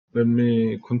let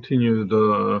me continue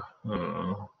about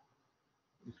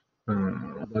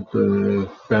the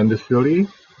band theory.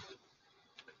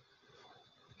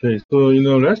 Okay, so in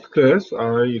the last class,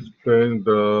 I explained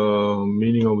the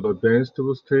meaning of the dense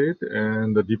stable state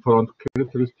and the different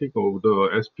characteristics of the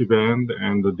SP band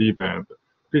and the D band.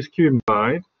 Please keep in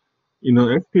mind, in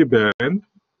the SP band,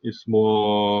 it's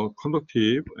more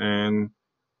conductive, and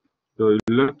the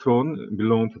electron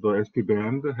belong to the SP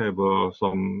band have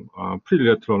some free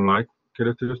electron-like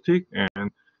characteristic,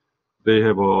 and they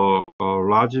have a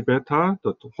large beta.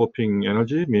 The hopping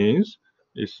energy means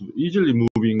it's easily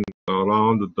moving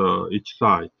around each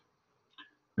side.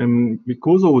 And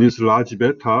because of this large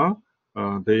beta,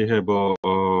 they have a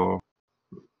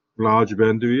large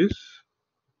bandwidth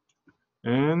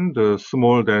and a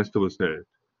small density state.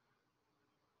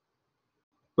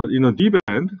 But in a D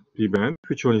band,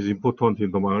 which one is important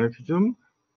in the magnetism,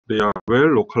 they are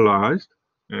well localized,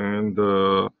 and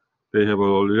they have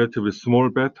a relatively small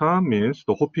beta, means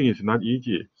the hopping is not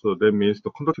easy. So that means the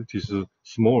conductivity is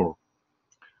small.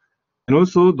 And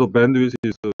also the bandwidth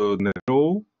is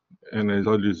narrow, and as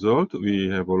a result, we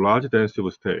have a large density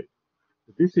of state.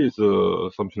 This is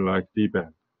something like D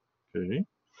band. Okay.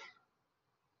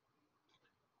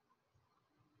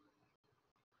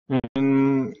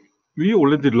 And we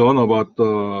already learned about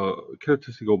the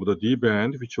characteristic of the D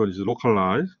band, which one is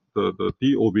localized. The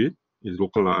D orbit is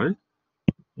localized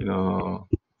in a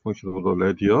function of the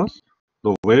radius.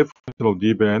 The wave function of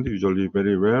D band usually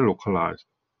very well localized.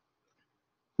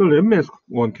 So let me ask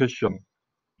one question.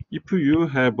 If you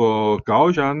have a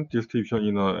Gaussian distribution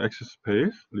in a X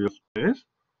space, real space,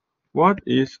 what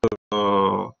is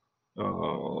the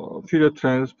Fourier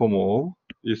transform of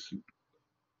this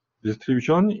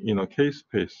distribution in a K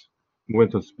space,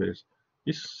 momentum space?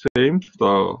 It's same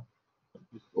to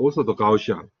also the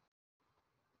Gaussian.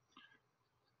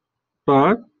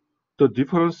 But the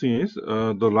difference is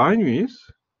the line width,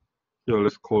 here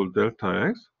let's call delta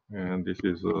x, and this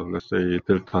is let's say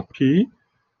delta p.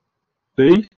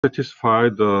 They satisfy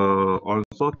the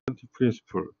uncertainty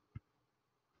principle.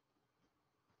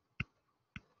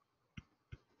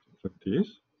 Like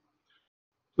this.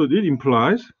 So it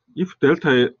implies if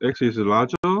delta x is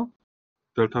larger,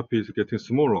 delta p is getting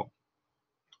smaller.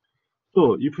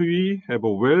 So if we have a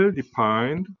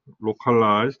well-defined,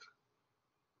 localized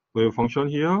wave function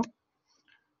here,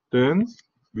 then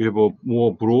we have a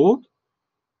more broad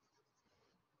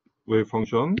wave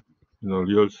function in a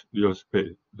real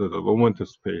space, the momentum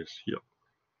space here.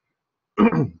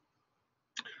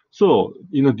 So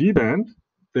in a D band,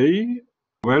 they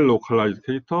well localized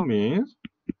character means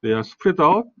they are spread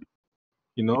out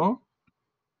in a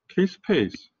K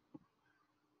space.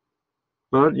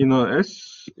 But in a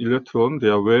S electron, they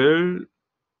are well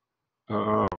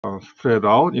spread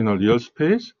out in a real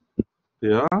space.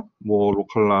 They are more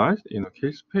localized in a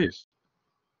K space.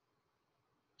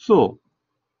 So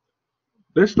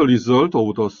that's the result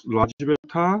of the large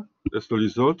beta. That's the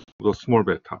result of the small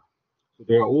beta. So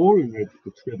they are all related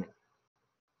together.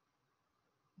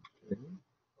 Okay.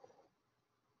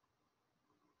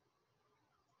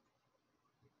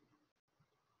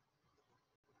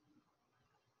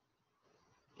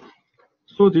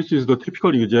 So this is the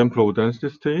typical example of density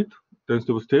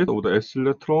of state of the S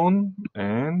electron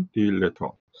and D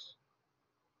electrons.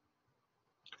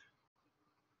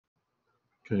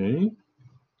 Okay.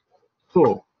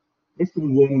 So let's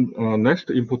move on next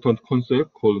important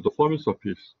concept called the Fermi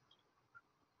surface.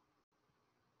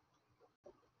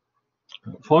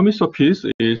 Fermi surface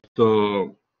is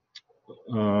the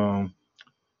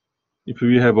if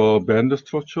we have a band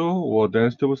structure or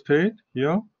density of state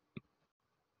here,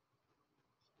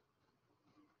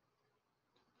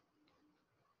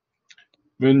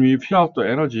 when we fill out the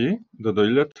energy, the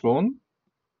electron,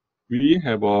 we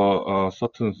have a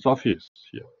certain surface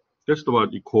here. That's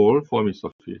what we call Fermi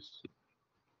surface.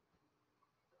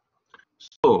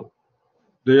 So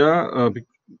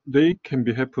they can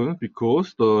be happen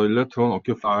because the electron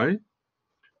occupy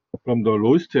from the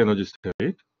lowest energy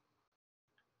state,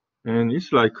 and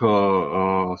it's like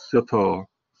a theater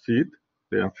seat.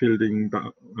 They are filling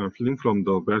from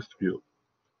the best view.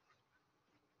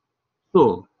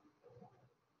 So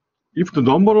if the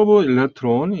number of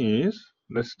electron is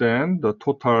less than the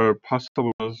total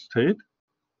possible state,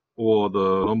 or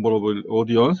the number of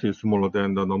audience is smaller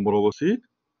than the number of seats,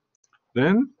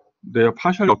 then they are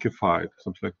partially occupied,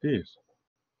 something like this.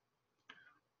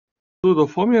 So the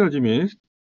Fermi energy means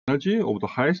energy of the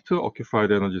highest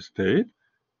occupied energy state,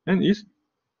 and it's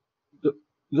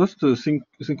just to think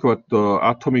about the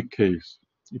atomic case.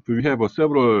 If we have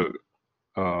several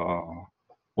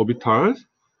orbitals,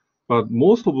 but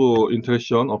most of the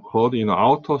interaction occurred in the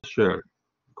outer shell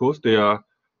because they are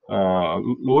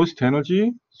lowest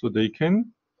energy, so they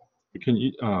can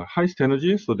highest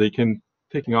energy, so they can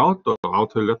taking out the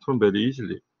outer electron very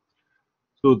easily.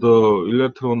 So the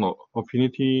electron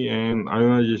affinity and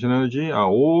ionization energy are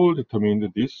all determined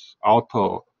in this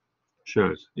outer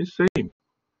shells. It's same.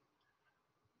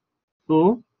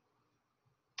 So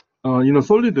in a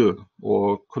solid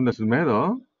or condensed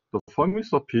matter, the Fermi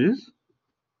surface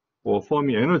or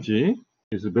Fermi energy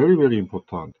is very, very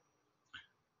important.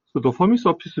 So the Fermi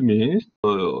surface means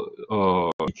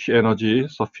each energy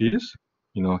surface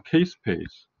in a K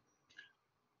space.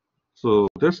 So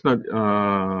that's not,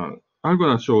 I'm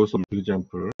gonna show some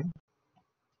example.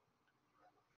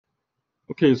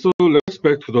 Okay, so let's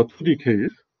back to the 2D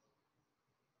case.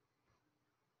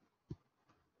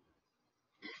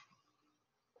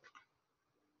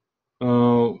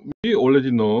 We already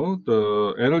know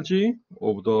the energy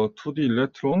of the 2D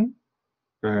electron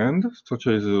band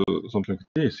structure is something like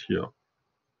this here.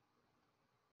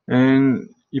 And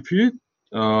if you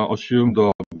assume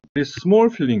the very small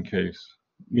filling case,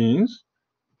 means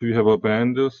if you have a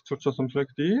band structure something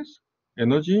like this,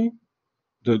 energy,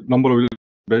 the number will be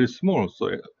very small, so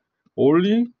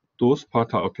only those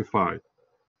parts are occupied.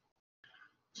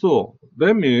 So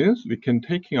that means we can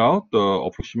taking out the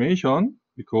approximation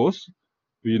because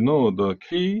we know the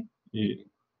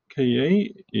Ka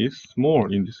is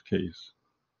small in this case.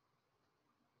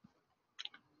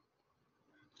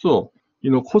 So,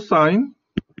 cosine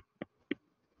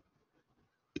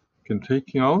can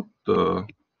taking out the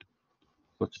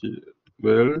such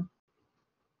well-known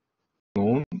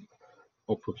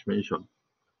approximation.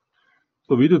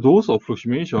 So with those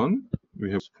approximation,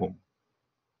 we have form.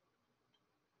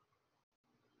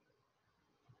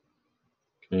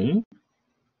 Okay.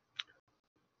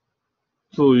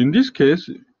 So in this case,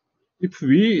 if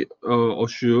we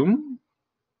assume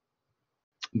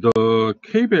the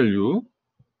K value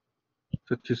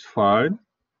satisfied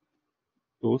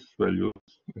those values,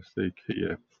 let's say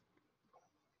Kf,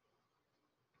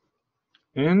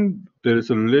 and there is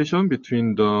a relation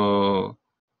between the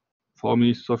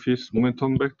Fermi surface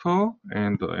momentum vector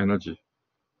and the energy,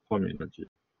 Fermi energy.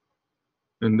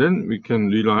 And then we can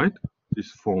rewrite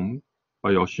this form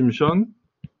by assumption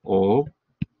of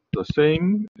the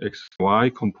same x, y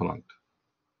component.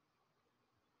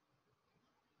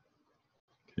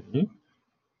 Okay.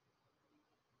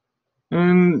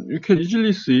 And you can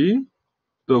easily see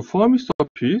the Fermi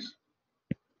surface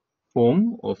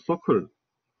form a circle.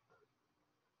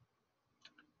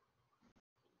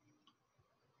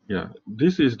 Yeah,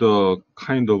 this is the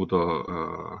kind of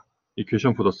the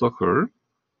equation for the circle.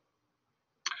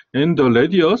 And the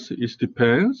radius is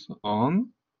depends on,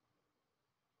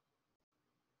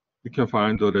 you can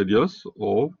find the radius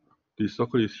of this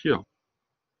circle is here.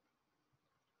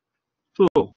 So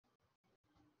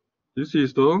this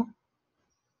is the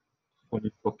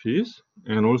Fermi surface,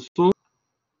 and also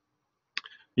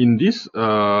in this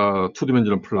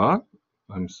two-dimensional plot,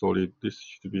 I'm sorry, this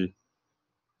should be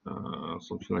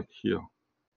something like here.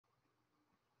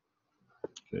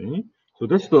 Okay, so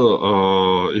that's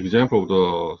the example of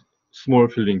the small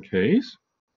filling case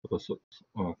for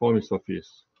the Fermi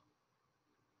surface.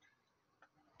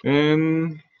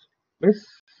 And let's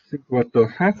think about the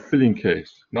half filling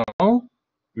case. Now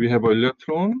we have an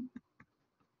electron,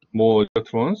 more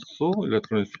electrons, so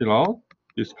electrons fill out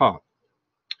this part.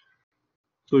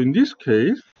 So in this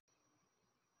case,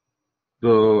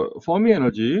 the Fermi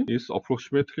energy is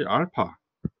approximately alpha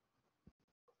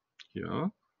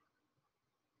here.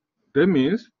 That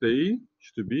means they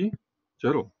should be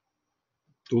 0.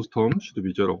 Those terms should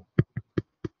be 0.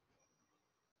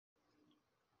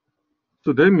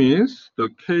 So that means the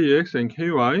Kx and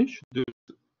Ky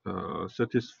should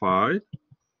satisfy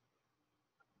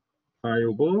pi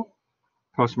over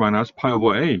plus minus pi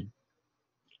over a.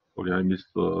 Sorry, I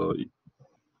missed the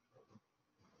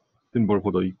symbol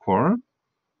for the equal.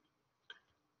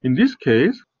 In this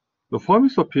case, the Fermi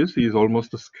surface is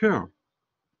almost a square,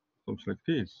 something like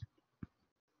this.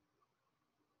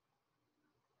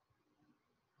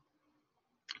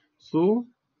 So,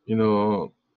 in a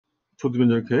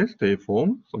two-dimensional case, they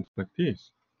form something like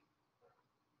this.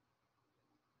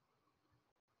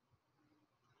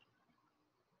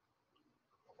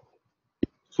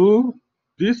 So,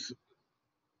 this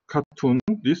cartoon,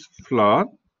 this plot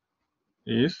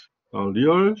is a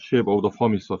real shape of the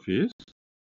Fermi surface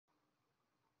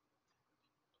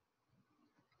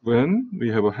when we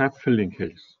have a half filling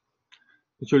case.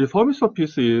 Actually, Fermi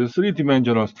surface is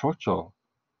three-dimensional structure,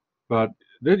 but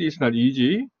that is not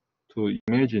easy to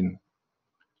imagine.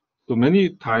 So many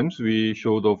times we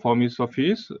show the Fermi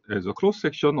surface as a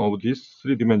cross-section of this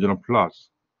three-dimensional plots.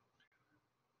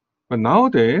 But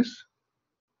nowadays,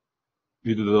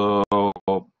 with the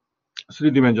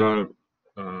three-dimensional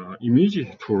image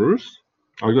tools,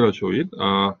 I'm going to show it.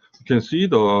 You can see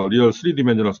the real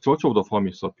three-dimensional structure of the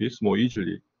Fermi surface more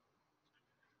easily.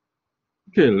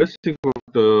 Okay, let's think of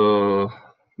the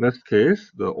next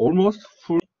case, the almost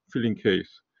full filling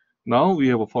case. Now we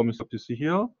have a Fermi surface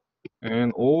here,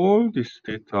 and all these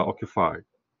states are occupied.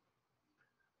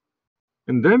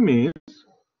 And that means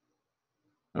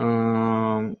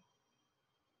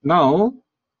now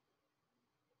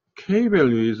K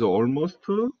value is almost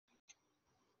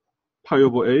pi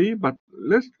over A, but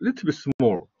little bit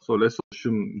small. So let's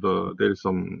assume there is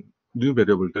some new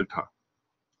variable delta.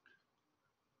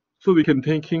 So we can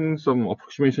taking some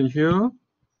approximation here.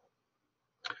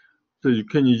 So you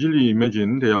can easily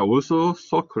imagine there are also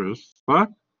circles, but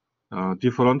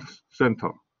different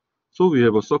center. So we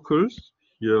have a circles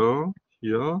here,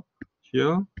 here,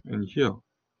 here, and here.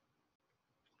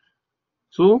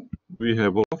 So we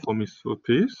have a Fermi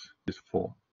surface is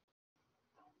 4.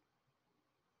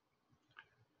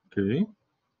 Okay.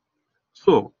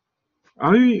 So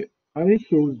I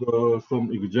showed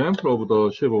some example of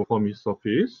the shape of Fermi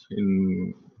surface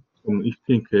in some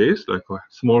extreme case, like a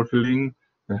small filling,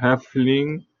 a half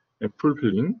filling, and full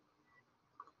filling.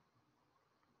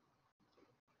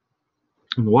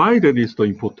 And why that is so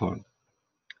important?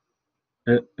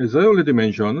 As I already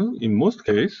mentioned, in most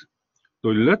cases,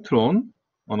 the electron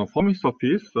on a Fermi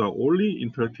surface are only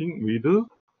interacting with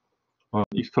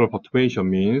external perturbation,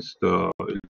 means the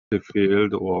electric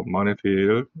field or magnetic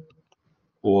field,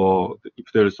 or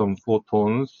if there is some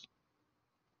photons.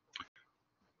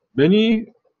 Many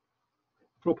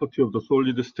property of the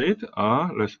solid state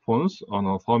are response on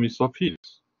a Fermi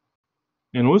surface.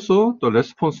 And also the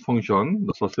response function,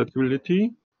 the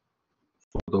susceptibility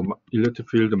for the electric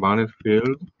field, magnetic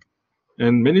field,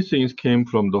 and many things came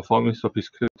from the Fermi surface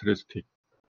characteristic.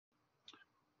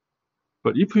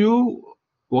 But if you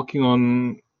working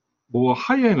on more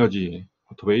high energy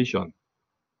perturbation,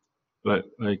 like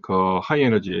high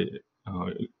energy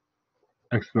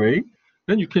X-ray,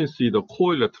 then you can see the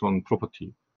co-electron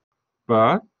property.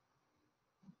 But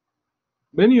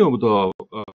many of the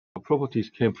properties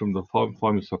came from the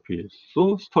Fermi surface.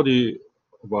 So study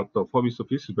about the Fermi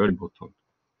surface is very important.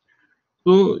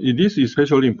 So it is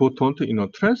especially important in a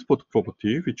transport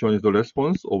property, which one is the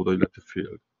response of the electric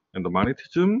field and the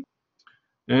magnetism,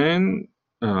 and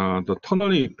the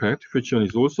tunneling effect, which one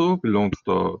is also belong to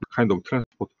the kind of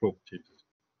transport properties.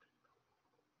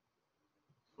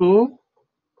 So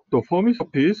the Fermi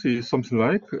surface is something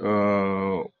like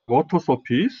water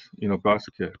surface in a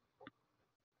basket.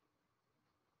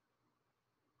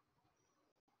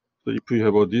 So if you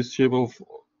have this shape of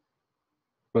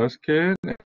basket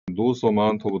and those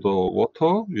amount of the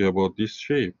water, you have this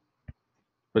shape.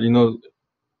 But even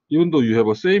though you have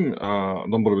the same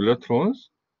number of electrons,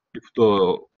 if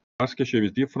the basket shape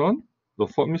is different, the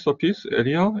Fermi surface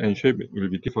area and shape will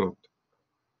be different.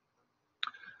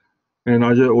 And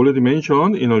as I already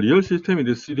mentioned, in a real system, it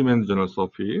is three-dimensional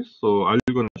surface. So I'm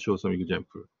going to show some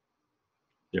example.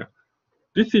 Yeah,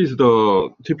 this is the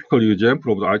typical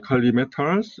example of the alkali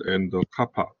metals and the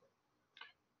copper.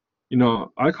 In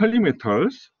alkali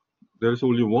metals, there is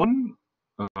only one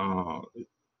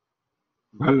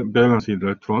balance in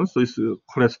electrons, so it's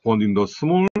corresponding to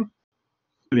small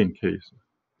filling case here,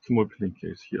 small filling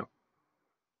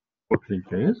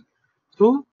case.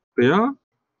 So they are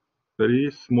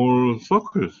very small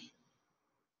circles.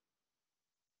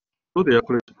 So they are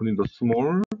corresponding to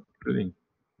small filling.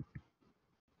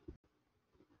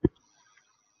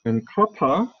 And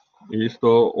kappa is the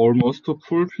almost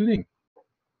full filling.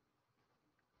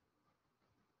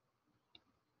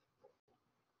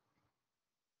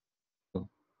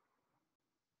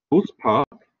 Those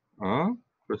parts are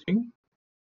pressing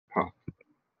part.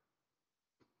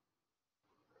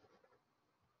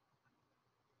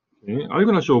 Okay, I'm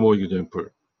going to show more example.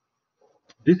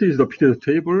 This is the periodic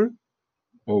table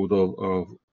of the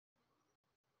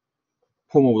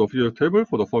form of the periodic table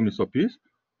for the Fermi surface.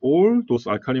 All those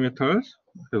alkali metals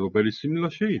have a very similar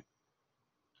shape.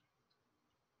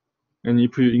 And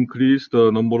if you increase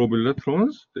the number of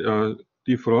electrons, they are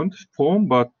different form,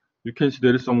 but you can see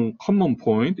there is some common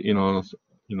point in a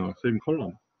same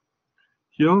column.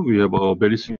 Here we have a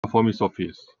very similar Fermi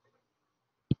surface,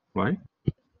 right?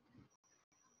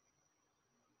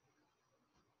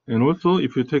 And also,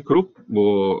 if you take a look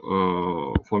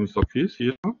more Fermi surface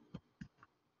here,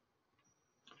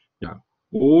 yeah,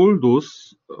 all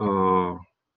those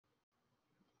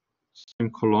same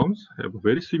columns have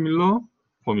very similar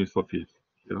forming surface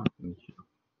here and here.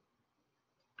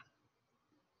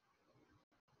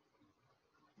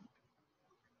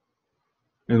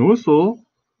 And also,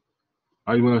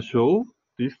 I want to show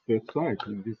this website.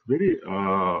 This very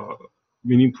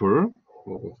meaningful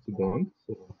for students.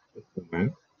 So just a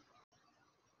minute.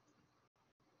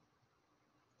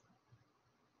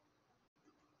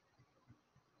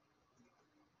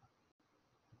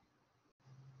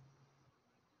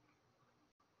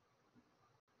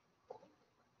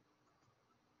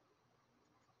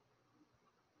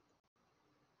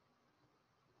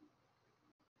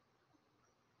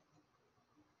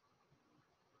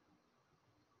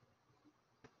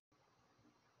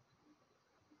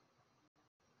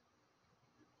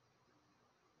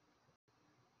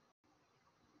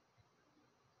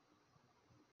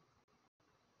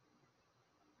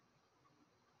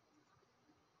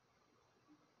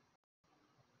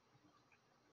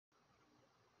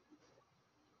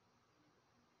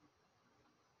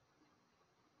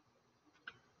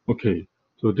 Okay,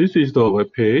 so this is the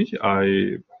web page.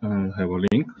 I have a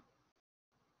link,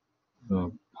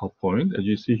 PowerPoint. As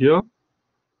you see here,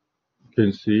 you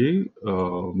can see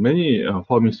many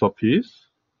forming surface,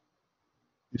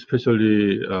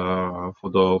 especially for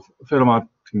the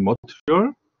ferromagnetic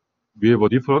material. We have a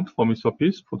different forming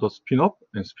surface for the spin up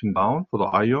and spin down for the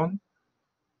ion,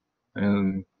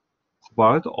 and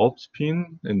cobalt up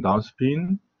spin and down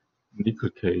spin, nickel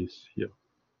case here.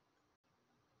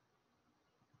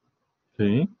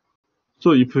 Okay,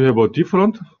 so if you have a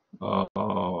different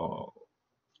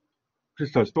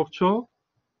crystal structure,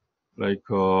 like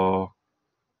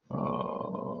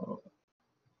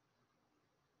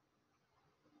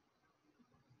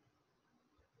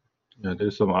yeah,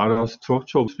 there's some other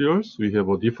structure of spheres. We have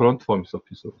a different form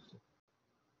surface also.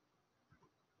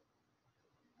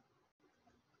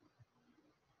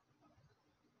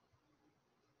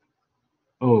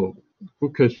 Oh,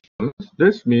 good question.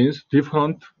 This means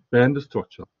different band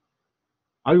structure.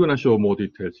 I'm gonna show more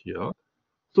details here.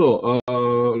 So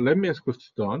let me ask a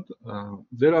student.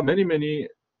 There are many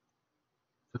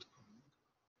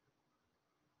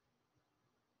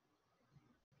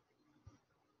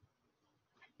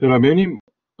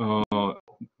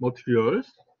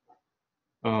materials.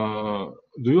 Do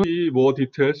you see more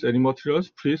details? Any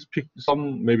materials? Please pick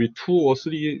some, maybe 2 or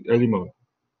 3 elements.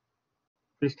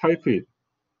 Please type it.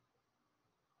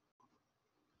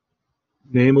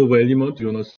 Name of element. You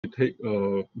wanna see, take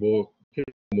more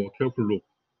careful look.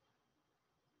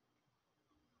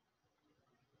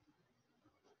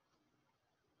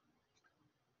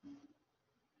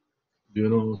 Do you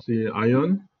know see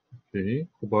iron? Okay,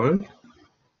 cobalt.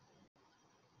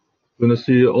 You wanna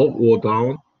see up or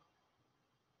down?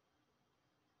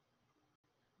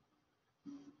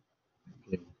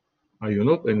 Okay. Iron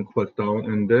up and cobalt down,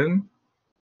 and then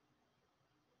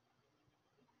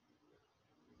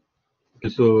okay,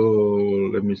 so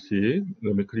let me see.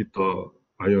 Let me click the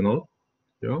iron up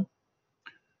here.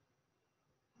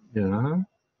 Yeah.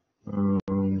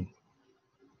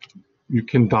 You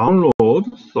can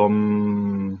download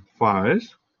some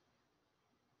files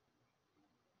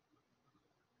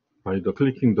by the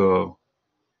clicking the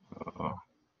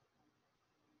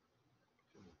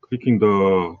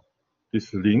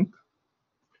this link,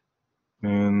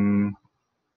 and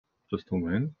just a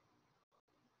moment.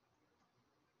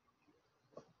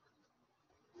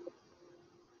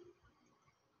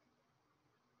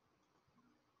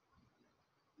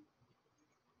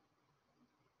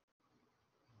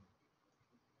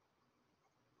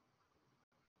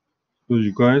 So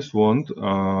you guys want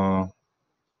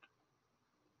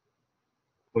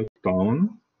put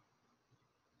down.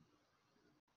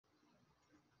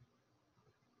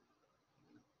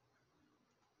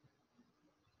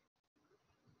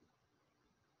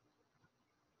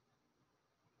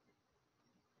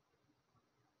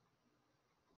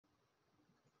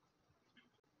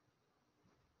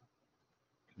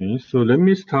 Okay, so let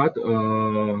me start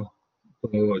the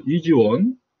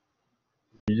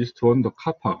easiest one, the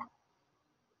kappa.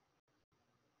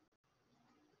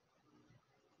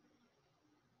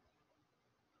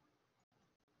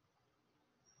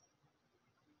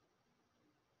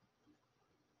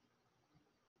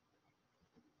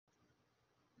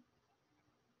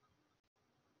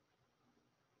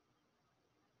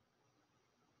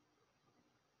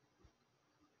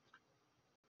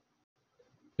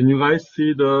 Can you guys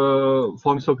see the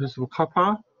form surface of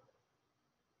kappa?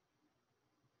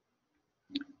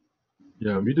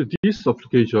 Yeah, with this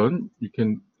application, you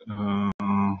can turn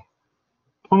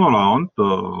around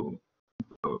the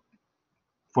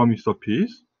forming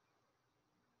surface,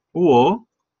 or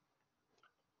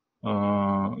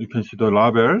you can see the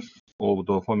labels of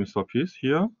the Fermi surface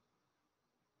here.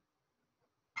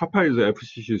 Kappa is the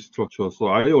FCC structure, so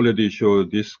I already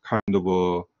showed this kind of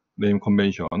a name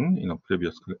convention in a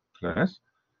previous class.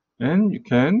 And you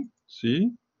can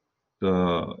see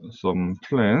some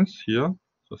plans here.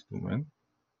 Just a moment.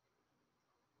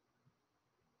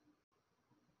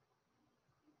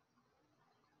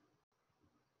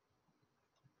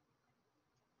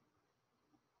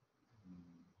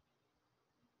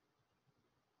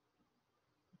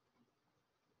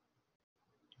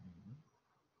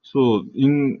 So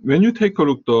when you take a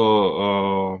look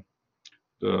the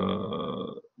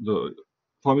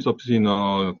Fermi surface in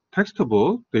a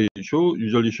textbook, they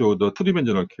usually show the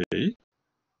two-dimensional case.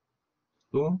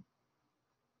 So,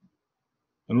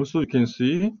 and also you can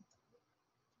see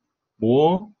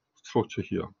more structure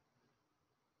here.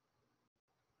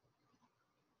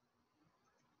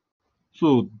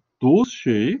 So those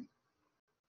shape,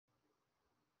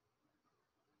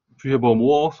 if we have a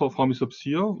more Fermi surface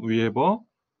here, we have a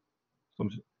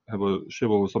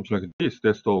shape of something like this.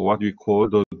 That's what we call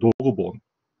the dog bone.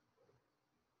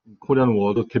 Korean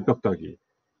word 개벽다기.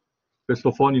 That's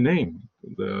the funny name.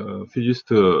 The physicists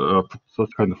put such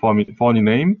kind of funny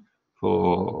name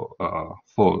for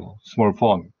small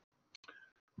fun.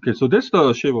 Okay, so that's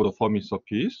the shape of the Fermi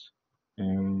surface.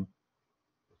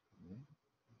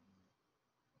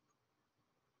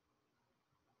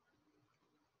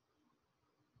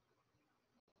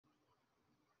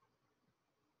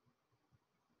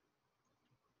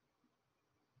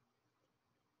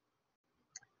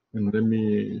 And let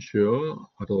me show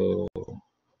other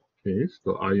case,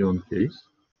 the ion case.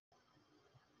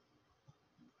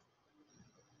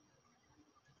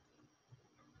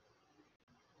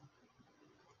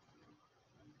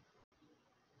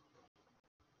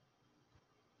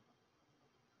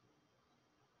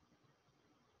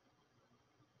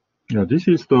 Yeah, this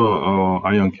is the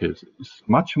ion case. It's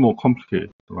much more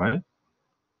complicated, right?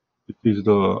 It is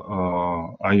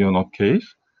the ion of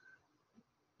case.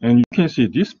 And you can see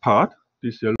this part,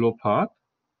 this yellow part,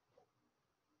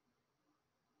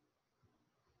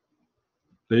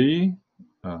 they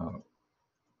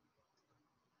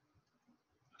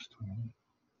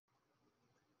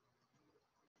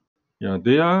yeah,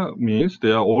 they are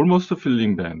almost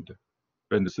filling band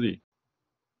 3.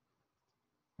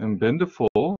 And band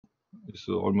 4 is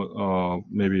almost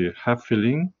maybe half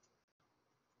filling,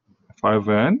 5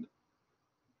 band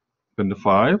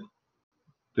 5,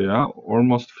 they are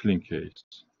almost filling case.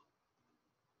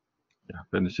 Yeah,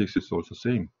 band 6 is also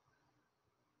same.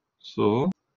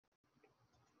 So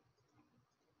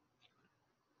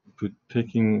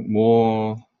taking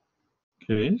more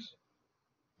case,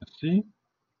 let's see,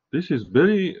 this is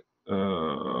very,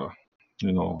 in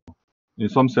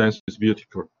some sense, it's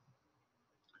beautiful.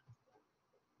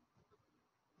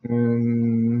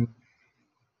 And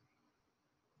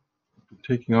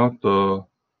taking out the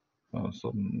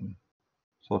some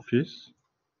surface.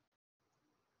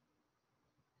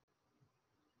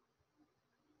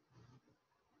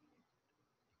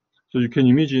 So you can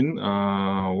imagine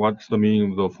what's the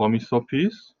meaning of the Fermi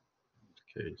surface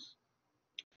case.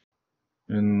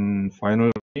 And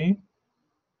finally, I'm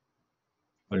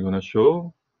going to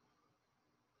show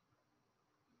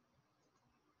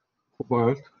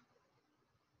cobalt.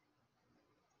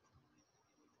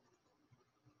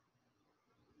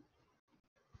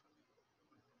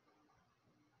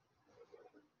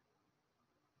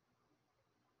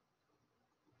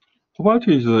 Cobalt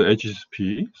is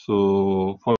HSP,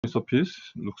 so Fermi surface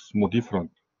looks more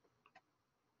different.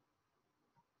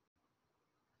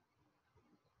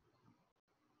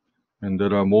 And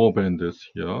there are more bands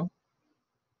here.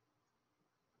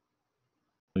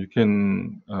 You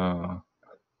can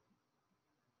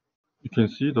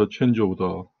see the change of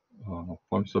the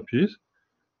Fermi surface.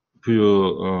 If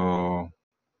you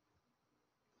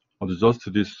adjust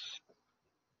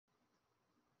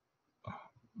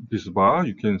this bar,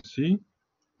 you can see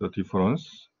the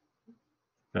difference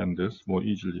bands more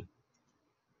easily.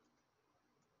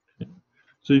 Okay.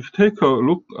 So if you take a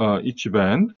look each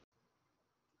band,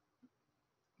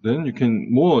 then you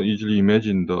can more easily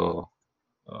imagine the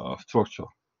structure.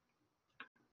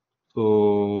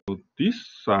 So this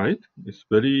side is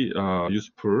very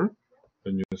useful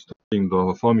when you're studying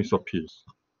the Fermi surface.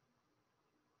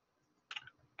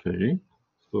 Okay,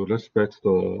 so let's back to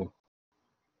the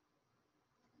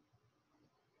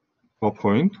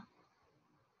PowerPoint.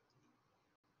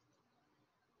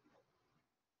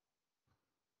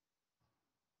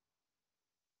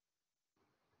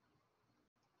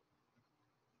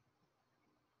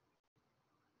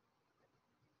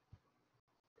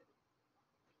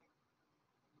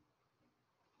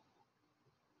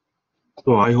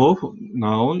 So I hope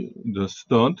now the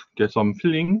student get some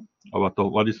feeling about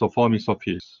what is the Fermi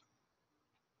surface.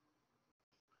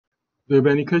 Do you have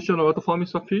any question about the Fermi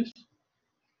surface?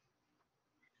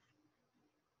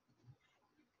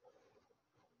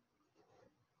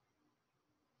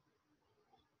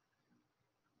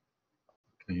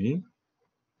 Okay.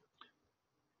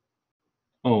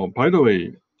 Oh, by the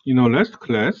way, in our last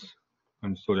class,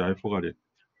 I'm sorry, I forgot it.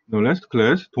 In our last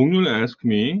class, Dong-Yul asked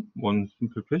me one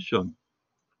simple question.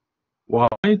 Why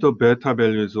the beta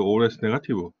value is always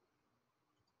negative?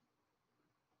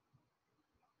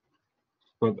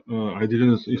 But I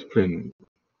didn't explain.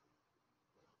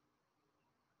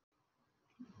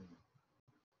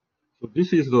 So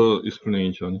this is the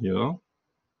explanation here.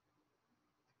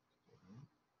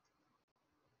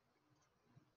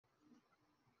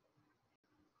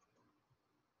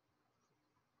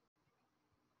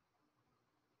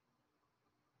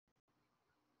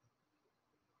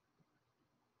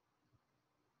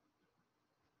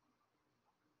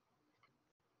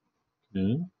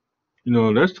 Okay. In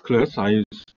our last class, I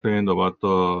explained about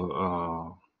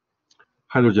the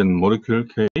hydrogen molecule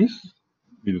case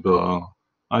with the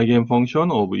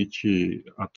eigenfunction of each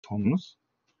atoms.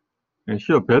 And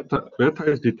here beta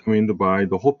is determined by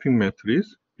the hopping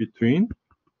matrix between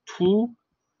two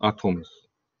atoms.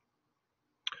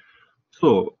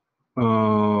 So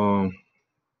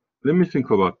let me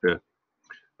think about that.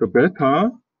 The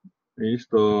beta is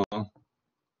the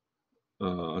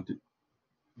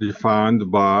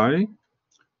defined by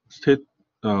state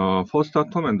first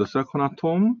atom and the second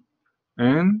atom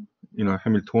and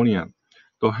Hamiltonian.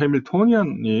 The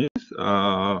Hamiltonian is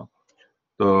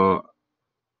the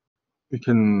we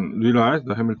can realize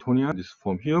the Hamiltonian is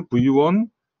from here. V1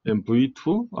 and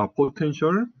V2 are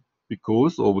potential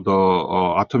because of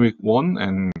the atomic one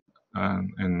and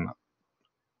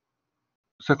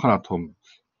second atoms.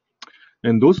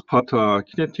 And those parts are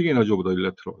kinetic energy of the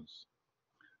electrons.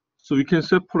 So we can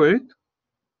separate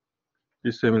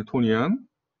this Hamiltonian,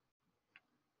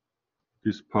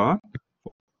 this part,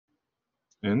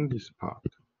 and this part.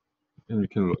 And we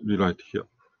can rewrite here.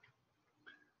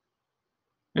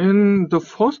 And the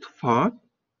first part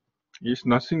is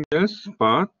nothing else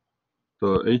but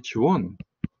the H1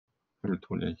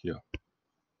 Hamiltonian here.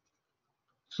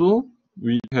 So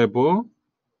we have a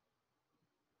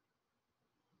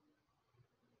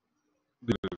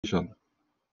relation,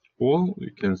 or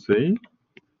we can say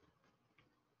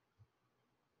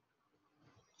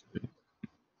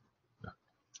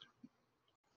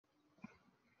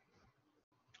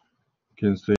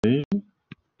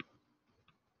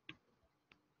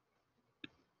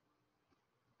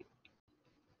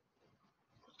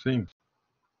same.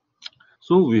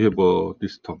 So we have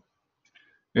this term,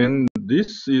 and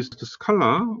this is the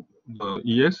scalar. The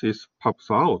ES is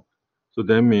pops out, so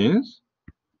that means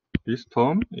this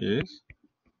term is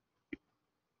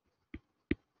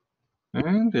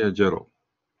and they are zero.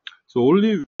 So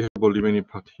only we have a remaining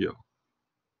part here,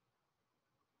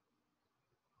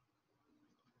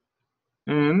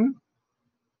 and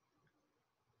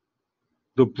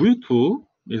the V2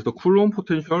 is the Coulomb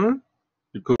potential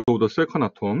because of the second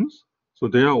atoms, so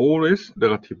they are always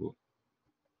negative.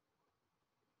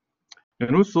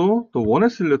 And also the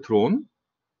 1s electron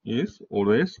is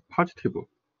always positive.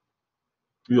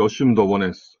 We assume the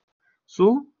 1s.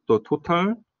 So the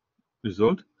total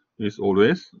result is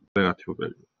always negative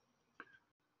value.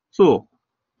 So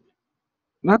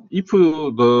not if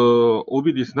the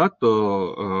orbit is not the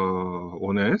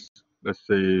 1s, let's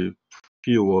say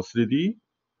P over 3D,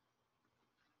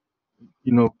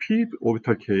 in a p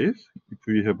orbital case, if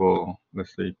we have a,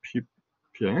 let's say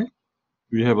pi,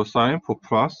 we have a sign for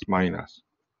plus minus.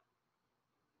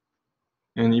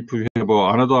 And if we have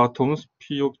another atoms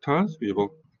p orbitals, we have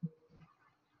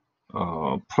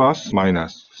a plus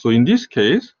minus. So in this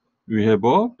case, we have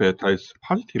a beta is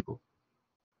positive.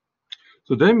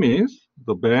 So that means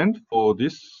the band for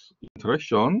this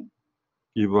interaction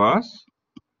give us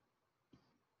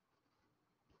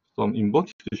some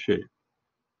inverted shape.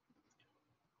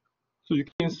 So you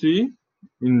can see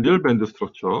in real band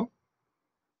structure,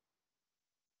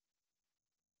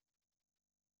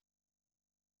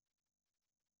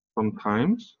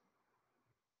 sometimes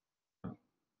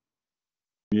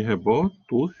we have a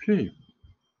dot shape.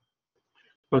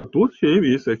 But dot shape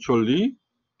is actually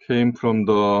came from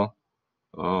the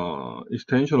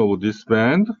extension of this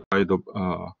band by the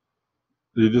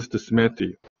reduced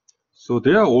symmetry. So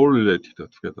they are all related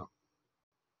together.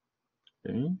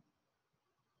 Okay.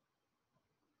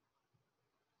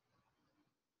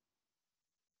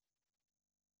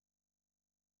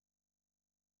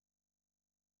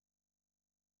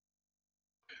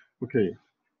 Okay.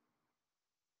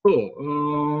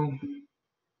 So,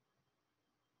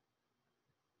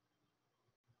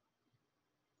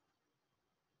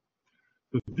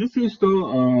 this is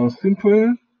the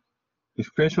simple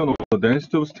expression of the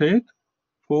density of state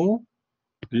for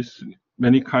this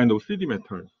many kind of 3D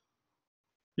metals.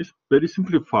 It's very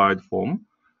simplified form.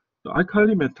 The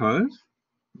alkali metals,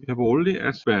 we have only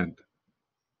S band.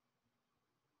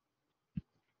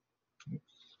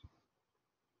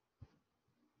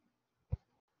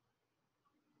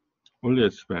 Only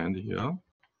S band here.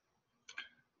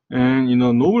 And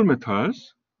noble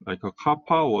metals, like a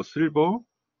copper or silver,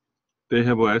 they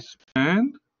have a S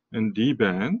band and D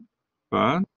band,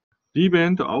 but D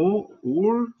band are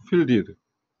all fielded.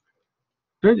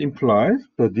 That implies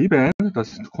the D band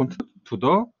doesn't contribute to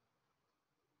the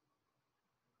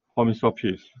Fermi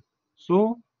surface.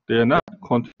 So they are not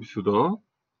contribute to the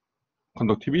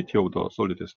conductivity of the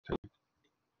solid state.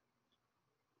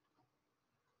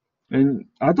 And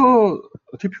other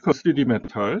typical 3D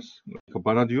metals, like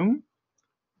vanadium,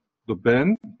 the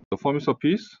band, the Fermi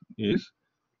surface is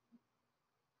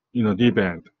D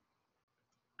band.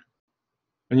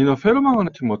 And in a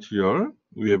ferromagnetic material,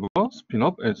 we have a spin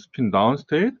up and spin down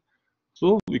state.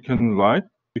 So we can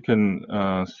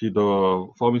see the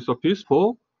Fermi surface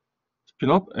for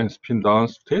spin up and spin down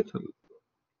state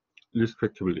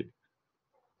respectively.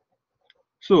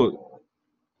 So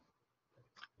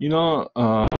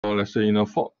let's say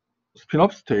spin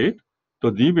up state,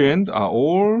 the D band are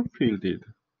all fielded,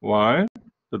 while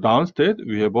the down state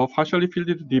we have a partially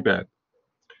fielded D band.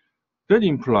 That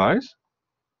implies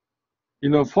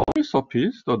in a Fermi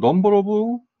surface, the number of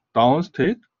down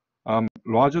state are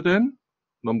larger than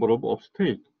number of up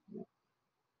state.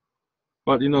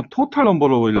 But in a total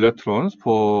number of electrons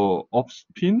for up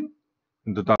spin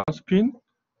and the down spin,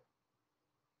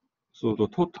 so the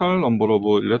total number of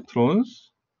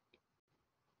electrons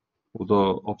for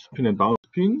the up spin and down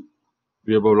spin,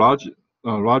 we have a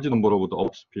large number of the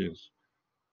up spins.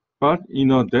 But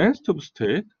in a density of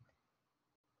state,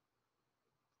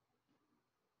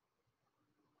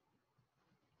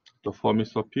 the Fermi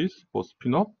surface for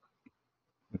spin up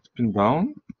and spin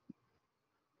down,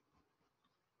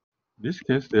 in this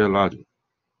case they are larger.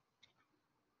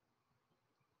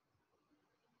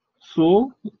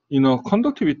 So in a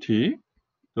conductivity,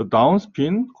 the down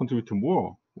spin contributes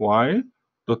more, while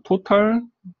the total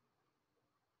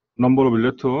number of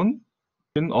electrons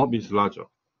spin up is larger.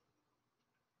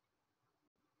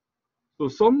 So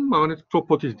some magnetic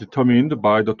property is determined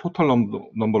by the total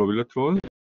number of electrons.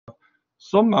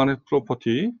 Some magnetic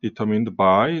property determined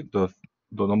by the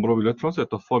number of electrons at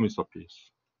the Fermi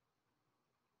surface.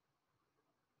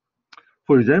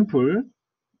 For example,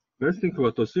 let's think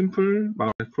about a simple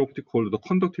magnetic property called the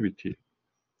conductivity.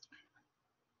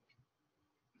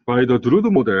 By the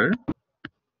Drude model,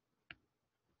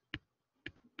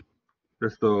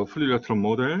 that's the free electron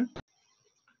model,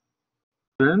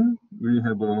 then we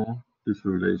have this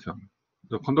relation.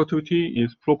 The conductivity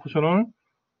is proportional to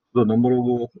the number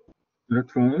of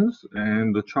electrons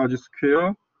and the charge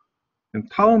square,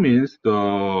 and tau means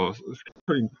the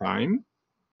scattering time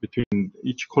between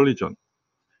each collision,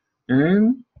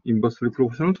 and inversely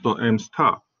proportional to the m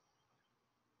star.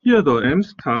 Here the m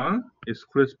star is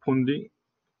called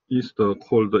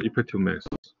the effective mass.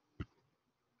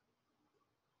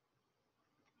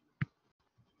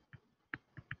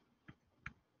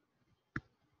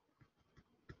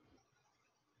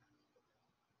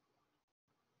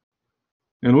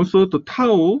 And also the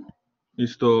tau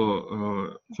is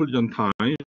the collision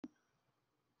time.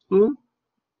 So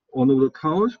one of the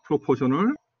tau is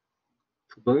proportional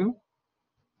to the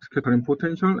scattering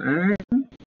potential and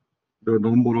the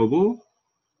number of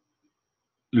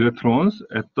electrons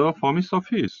at the Fermi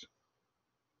surface.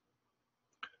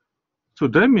 So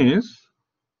that means,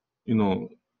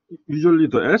 usually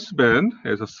the S band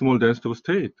has a small density of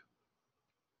state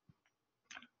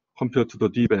compared to the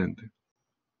D band.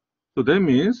 So that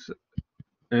means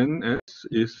NS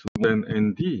is more than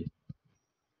ND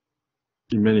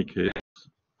in many cases.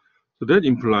 So that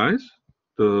implies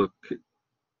the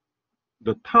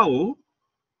tau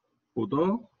for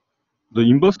the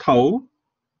inverse tau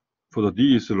for the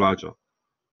D is larger.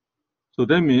 So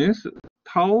that means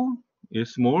tau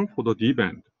is small for the D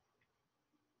band.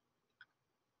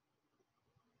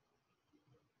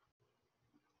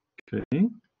 Okay.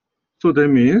 So that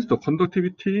means the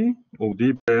conductivity of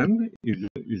D band is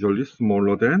usually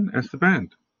smaller than S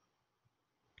band.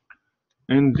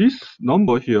 And this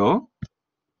number here,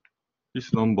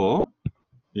 this number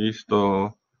is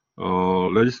the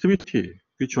resistivity,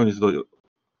 which one is the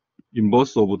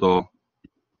inverse of the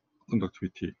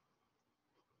conductivity,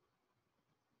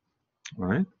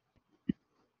 right?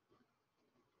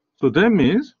 So that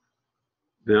means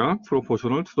they are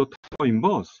proportional to the time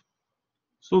inverse.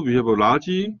 So we have a large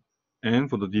N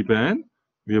for the D band.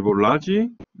 We have a large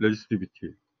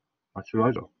resistivity, much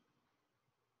larger.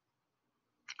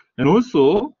 And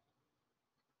also,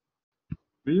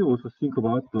 we also think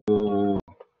about the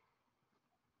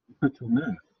effective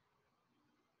mass.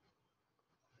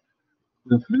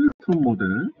 The Fleetwood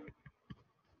model,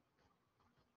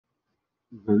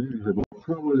 we have a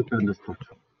parabolic band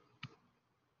structure.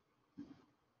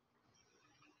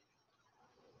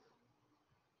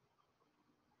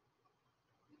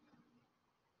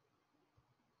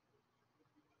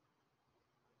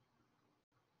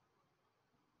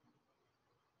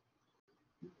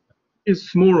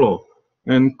 It's smaller,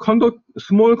 and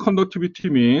small conductivity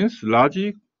means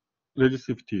large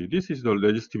resistivity. This is the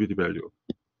resistivity value.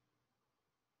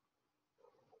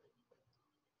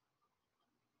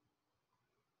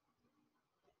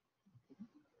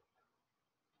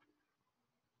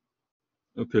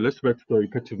 Okay, let's back to the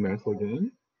effective mass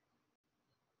again.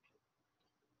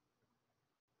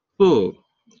 So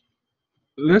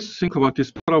let's think about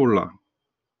this parabola.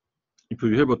 If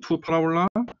we have a two parabola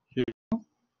here,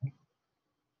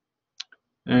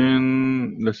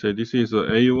 and let's say this is a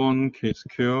A1 k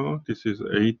square, this is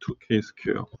A2 k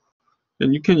square,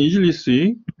 then you can easily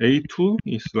see A2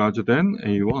 is larger than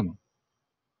A1.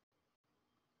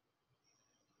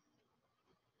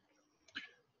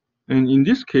 And in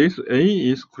this case, A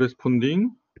is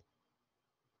corresponding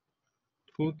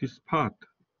to this part.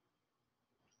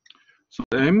 So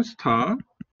M star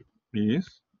is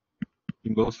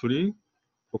inversely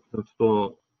proportional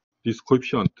to this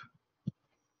coefficient.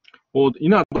 Or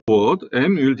in other words,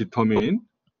 M will determine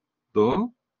the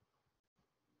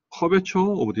curvature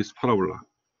of this parabola.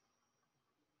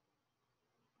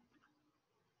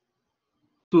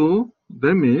 So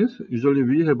that means usually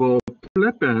we have a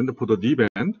flat band for the D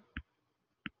band.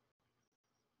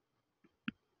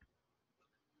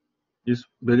 Is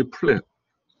very flat.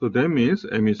 So that means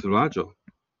M is larger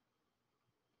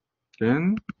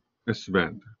than S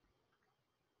band.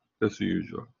 That's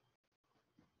usual.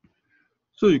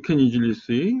 So you can easily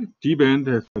see D band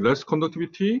has less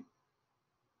conductivity.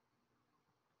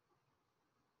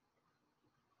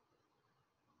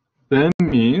 That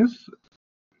means,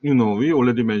 you know, we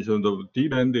already mentioned the D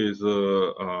band is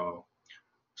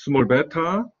small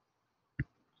beta.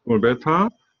 Small beta.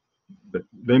 That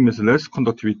means less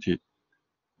conductivity.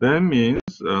 That means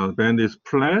band is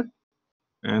flat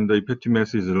and the effective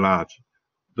mass is large.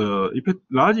 The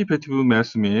large effective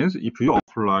mass means if you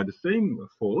apply the same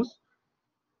force,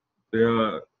 they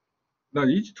are not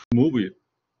easy to move it,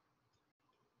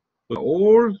 but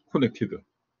all connected.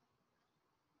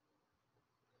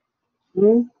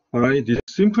 So by this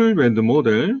simple band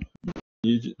model,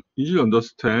 you easily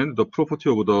understand the property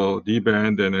of the D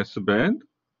band and S band,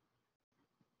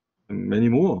 and many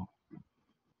more.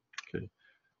 Okay.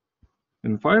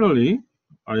 And finally,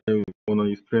 I want to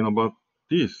explain about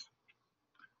this.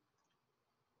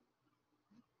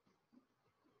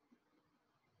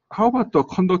 How about the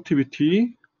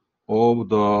conductivity of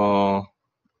the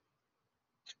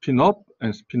spin up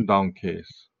and spin down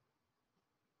case?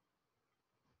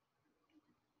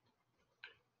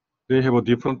 They have a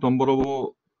different number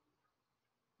of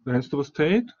density of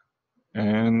state,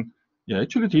 and yeah,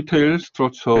 actually detailed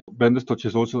structure, band structure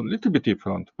is also a little bit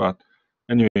different, but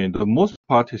anyway, the most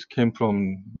part is came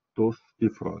from those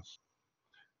differences.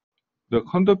 The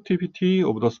conductivity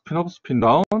of the spin up, spin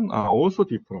down are also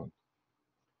different.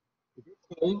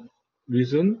 For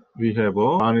reason we have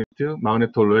a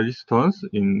magnetic resistance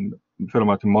in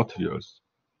ferromagnetic materials.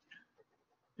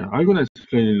 Yeah, I'm gonna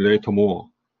explain it later more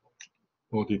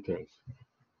details.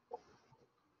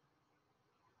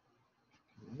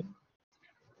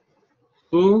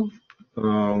 So,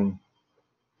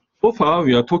 so far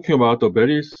we are talking about a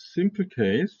very simple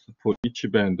case for each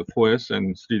band, 4S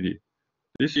and 3D.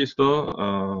 This is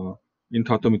the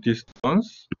interatomic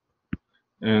distance,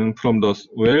 and from the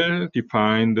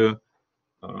well-defined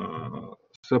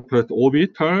separate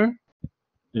orbital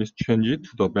is changed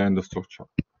to the band structure.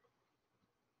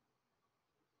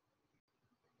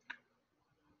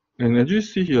 And as you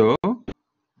see here,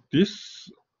 this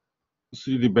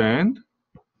 3D band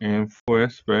and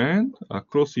 4S band are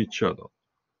close to each other.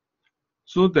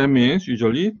 So that means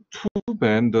usually two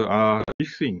bands are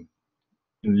mixing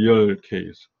in real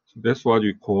case. So that's what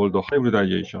we call the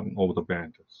hybridization of the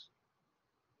bands.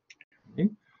 Okay.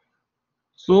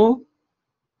 So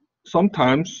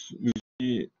sometimes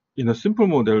in a simple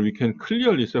model, we can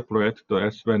clearly separate the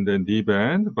S band and D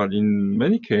band, but in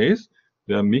many cases,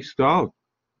 they are mixed out.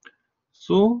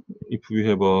 So if we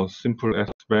have a simple S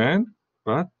band,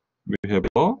 but we have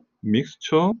a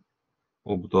mixture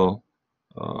of the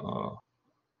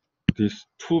these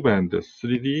two bands,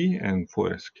 3D and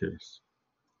 4S case.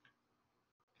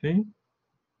 Okay.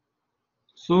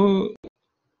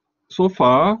 So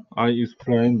far, I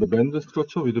explained the band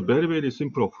structure with a very, very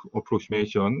simple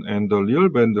approximation, and the real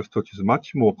band structure is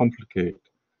much more complicated.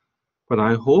 But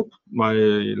I hope my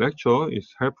lecture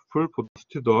is helpful for the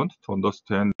student to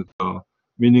understand the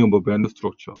meaning of a band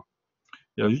structure.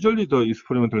 Yeah, usually the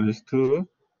experimentalist,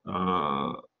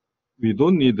 we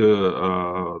don't need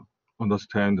to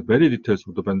understand very details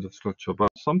of the band structure, but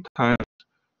sometimes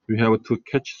we have to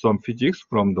catch some physics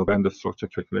from the band structure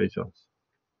calculations.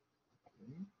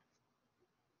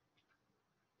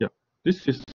 Yeah, this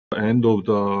is the end of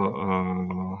the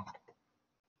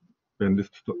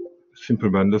simple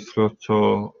band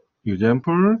structure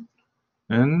example,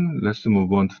 and let's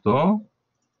move on to the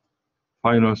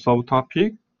final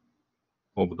subtopic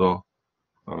of the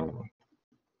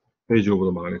page of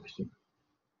the magnetism.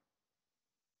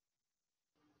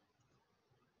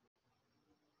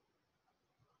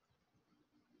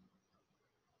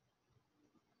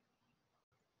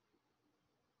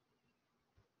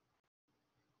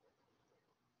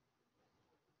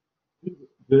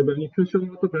 Do you have any questions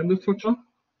about the band structure?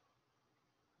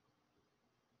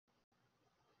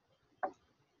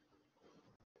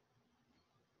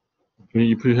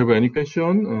 Okay, if you have any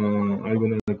question, I'm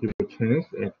gonna give a chance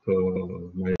after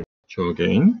my lecture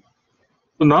again.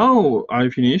 So now I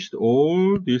finished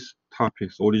all these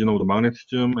topics: origin of the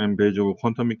magnetism and base of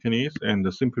quantum mechanics and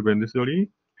the simple band theory.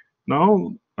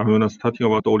 Now I'm gonna starting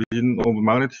about the origin of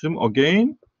magnetism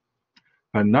again,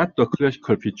 but not the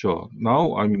classical feature.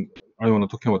 Now I wanna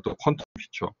talk about the quantum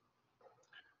feature,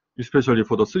 especially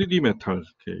for the 3D metal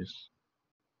case.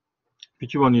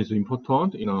 Which one is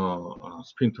important in a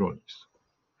spintronics?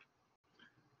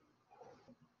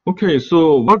 Okay,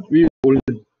 so what we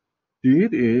already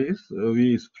did is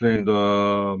we explained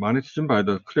the magnetism by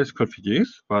the classical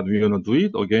physics, but we're gonna do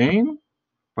it again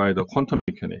by the quantum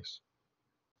mechanics.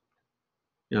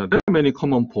 Yeah, there are many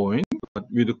common points, but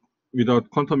without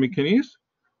quantum mechanics,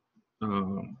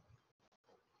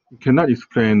 you cannot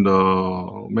explain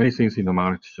the many things in the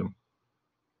magnetism.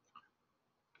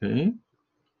 Okay,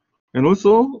 and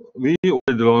also we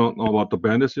already learned about the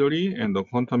band theory and the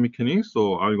quantum mechanics,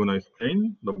 so I'm gonna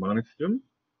explain the magnetism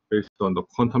based on the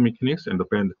quantum mechanics and the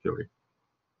band theory.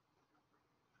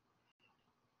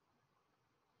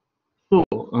 So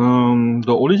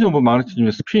the origin of magnetism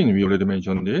is spin. We already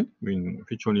mentioned it.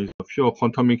 Which one is a pure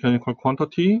quantum mechanical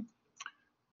quantity?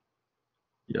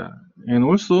 Yeah, and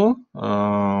also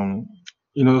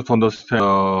in order to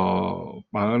understand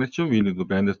magnetism, we need the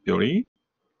band theory.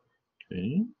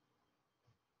 Okay.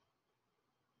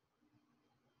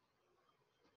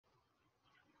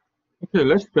 Okay,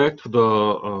 let's back to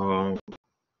the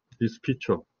this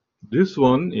picture. This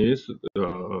one is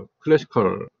the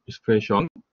classical expression.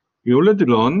 We already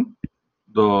learned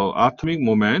the atomic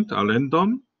moment are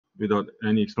random without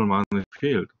any external magnetic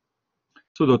field.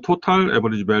 So the total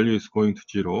average value is going to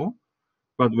 0.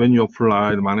 But when you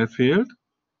apply the magnetic field,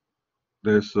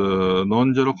 there's a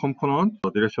non-zero component,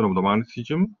 the direction of the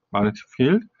magnetic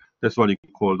field. That's what we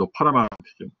call the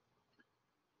paramagnetism.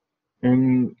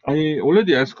 And I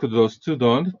already asked the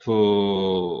student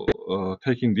to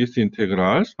taking these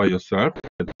integrals by yourself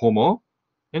at homework,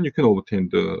 and you can obtain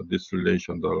this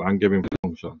relation, the Langevin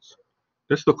functions.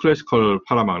 That's the classical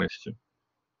paramagnetism.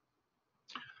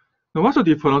 Now, what's the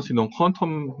difference in the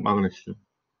quantum magnetism?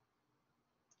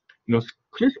 In a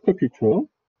classical picture,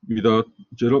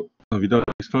 without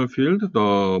external field,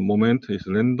 the moment is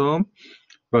random,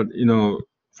 but in a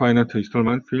finite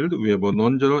external field, we have a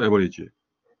non-zero average.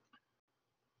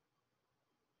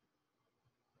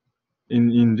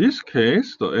 In this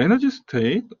case, the energy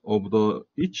state of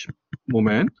each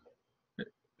moment,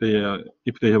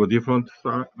 if they have a different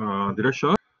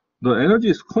direction, the energy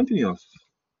is continuous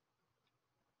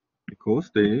because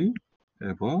they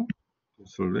have a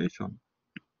oscillation.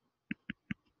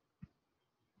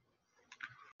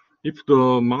 If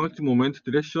the magnetic moment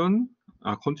direction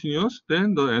are continuous,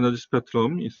 then the energy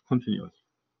spectrum is continuous.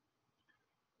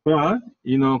 But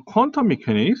in a quantum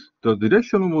mechanics, the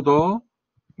direction of the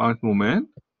magnetic moment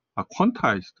are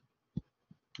quantized.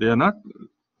 They are not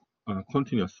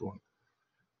continuous one.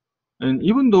 And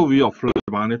even though we apply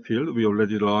the magnetic field, we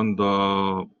already learned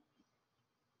the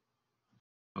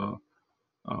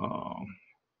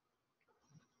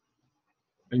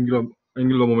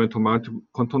angular momentum magnetic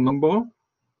quantum number.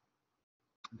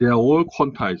 They are all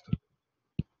quantized.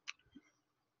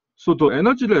 So the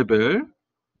energy level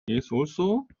is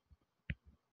also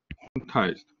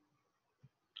quantized.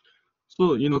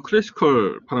 So in a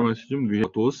classical parametrism, we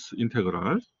have those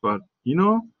integrals, but in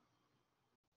a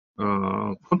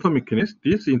quantum mechanics,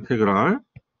 this integral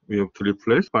we have to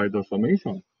replace by the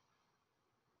summation.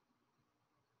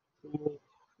 So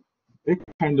that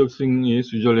kind of thing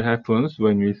is usually happens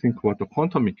when we think about the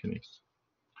quantum mechanics.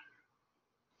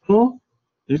 So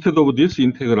instead of this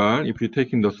integral, if we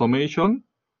take in the summation,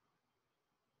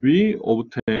 we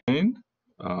obtain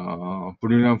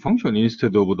Brillouin function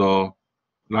instead of the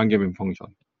Langevin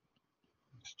function.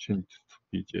 Let's change to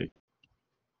Bj.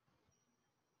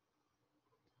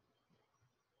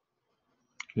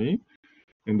 Okay,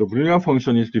 and the Brillouin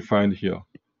function is defined here.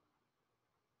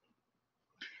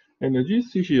 And as you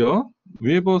see here,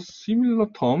 we have a similar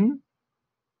term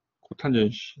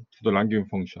cotangent to the Langevin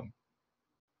function.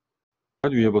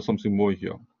 But we have something more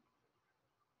here.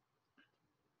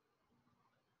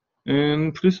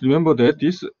 And please remember that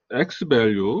this x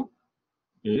value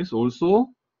is also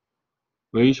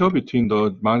ratio between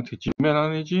the magnetic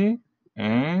energy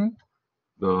and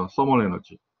the thermal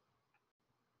energy.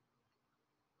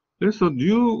 There's a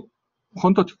new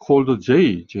quantity called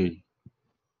J.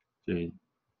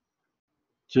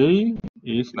 J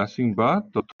is nothing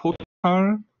but the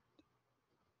total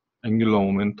angular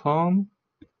momentum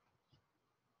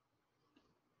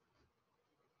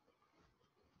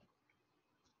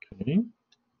okay.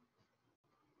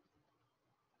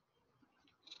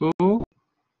 So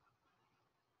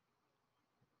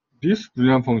this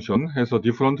Brillouin function has a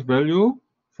different value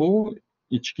for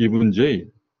each given J.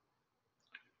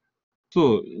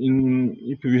 So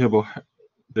if we have a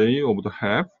J of the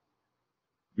half,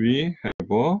 we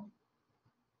have a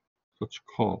such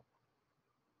curve.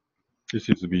 This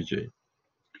is Bj.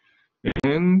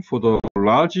 And for the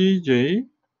large J,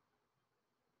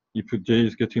 if J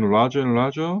is getting larger and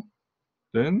larger,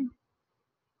 then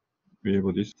we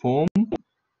have this form.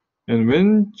 And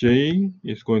when J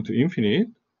is going to infinite,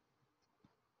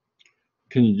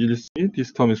 can you easily see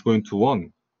this term is going to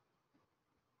 1.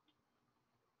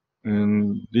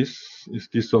 And this is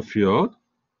disappeared.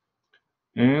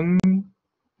 And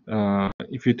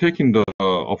if you take in the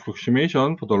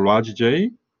approximation for the large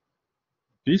J,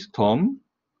 this term,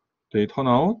 they turn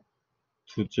out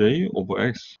 2J over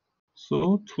X.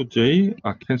 So 2J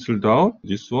are cancelled out,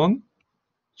 this one.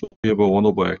 So we have a 1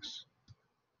 over X,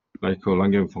 like a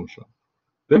Langevin function.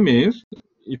 That means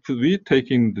if we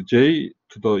taking the J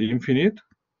to the infinite,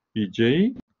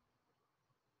 Bj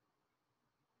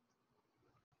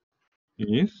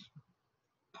is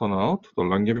turn out the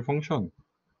Langevin function.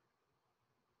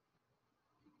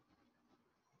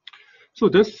 So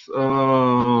that's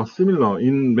similar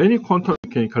in many quantum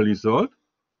mechanical results.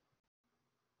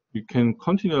 You can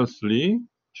continuously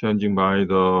changing by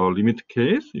the limit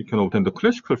case, you can obtain the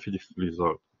classical physics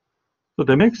result. So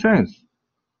that makes sense.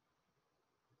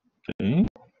 Okay.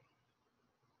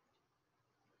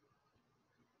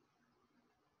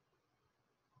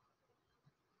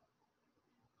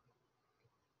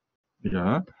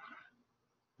 Yeah.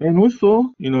 And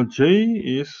also, J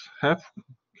is half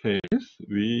case.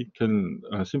 We can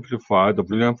simplify the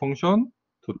Brillouin function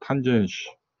to tangent.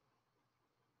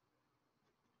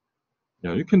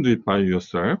 Yeah, you can do it by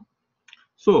yourself.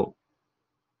 So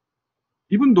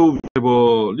even though we have a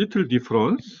little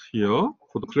difference here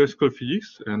for the classical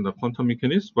physics and the quantum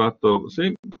mechanics, but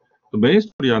the main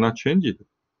story are not changed.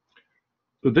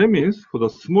 So that means for the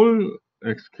small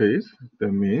x case,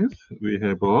 that means we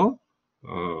have a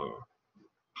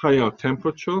higher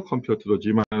temperature compared to the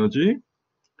Gman energy.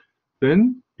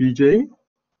 Then Bj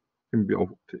can be,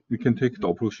 we can take the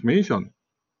approximation.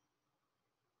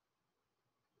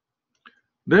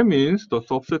 That means the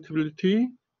susceptibility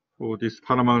for this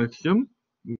paramagnetism,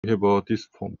 we have this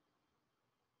form.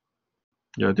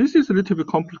 Yeah, this is a little bit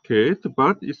complicated,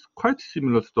 but it's quite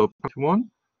similar to the part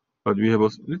one, but we have a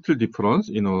little difference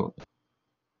in a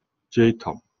J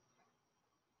term.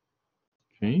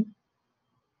 Okay.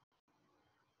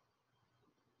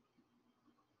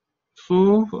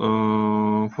 So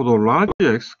for the large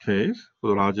x case,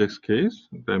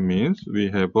 that means we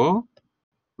have a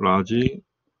large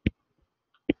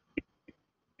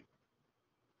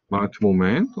magnetic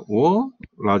moment or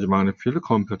large magnetic field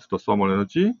compared to the thermal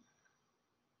energy.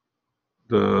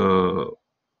 The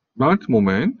magnetic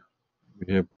moment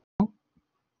we have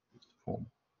this form.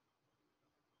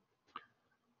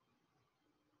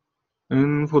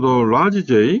 And for the large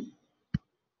J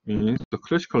means the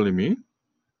classical limit.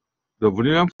 The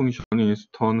Brillouin function is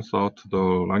turns out the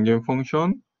Langevin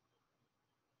function.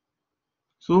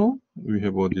 So we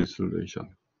have this relation.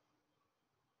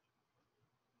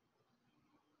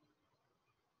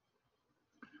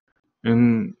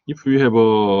 And if we have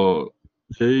a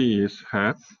J is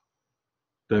half,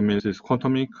 That means it's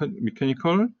quantum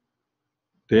mechanical.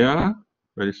 They are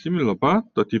very similar, but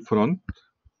the different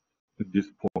at this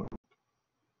point.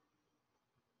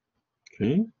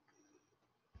 Okay.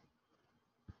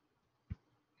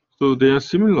 So they are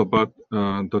similar, but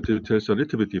the details are a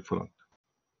little bit different.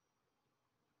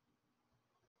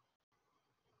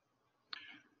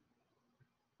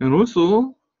 And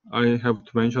also, I have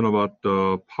to mention about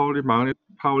the Pauli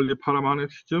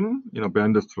paramagnetism in a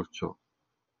band structure.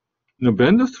 In a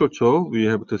band structure, we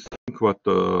have to think about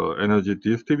the energy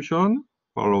distribution,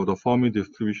 follow the Fermi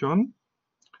distribution.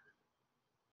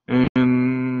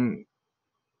 And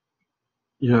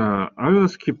yeah, I will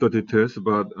skip the details,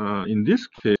 but in this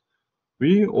case,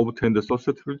 we obtain the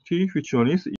susceptibility which one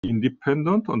is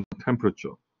independent on the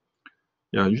temperature.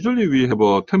 Yeah, usually we have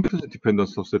a temperature dependent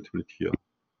susceptibility here.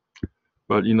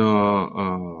 But in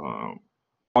a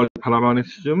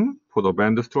paramagnetism for the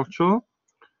band structure,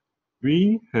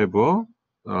 we have a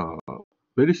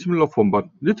very similar form, but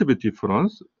little bit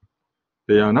difference.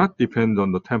 They are not dependent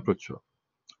on the temperature.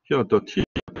 Here, the T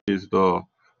is the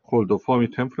called the Fermi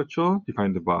temperature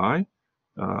defined by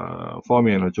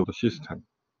Fermi energy of the system.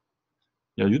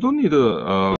 Yeah, you don't need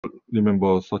to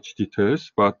remember such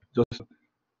details, but just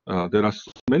there are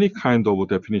many kinds of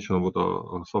definition of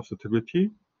the susceptibility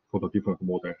for the different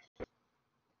models.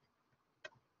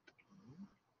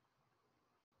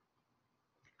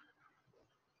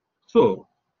 So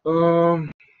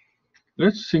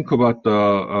let's think about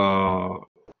the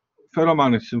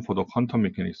ferromagnetism for the quantum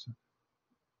mechanism.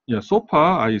 Yeah, so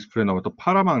far I explained about the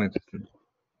paramagnetism.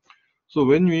 So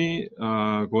when we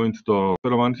go into the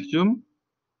ferromagnetism,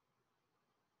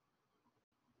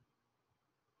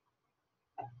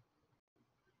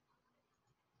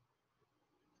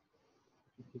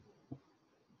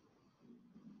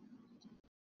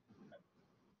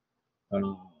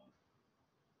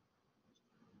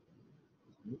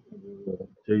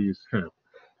 J is half.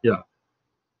 Yeah,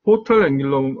 total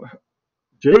angular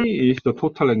J is the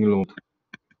total angular momentum,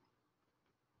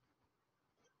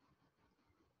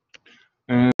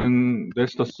 and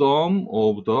that's the sum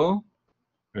of the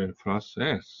L plus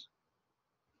S.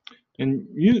 And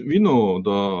we know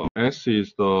the S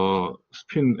is the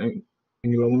spin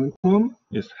angular momentum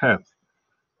is half,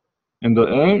 and the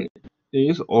L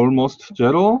is almost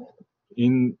zero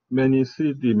in many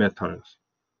 3D metals.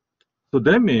 So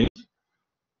that means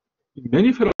in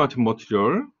many ferromagnetic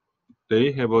material,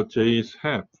 they have a J is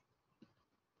half.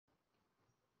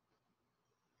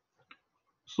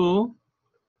 So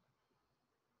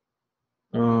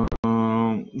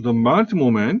the magnetic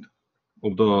moment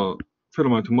of the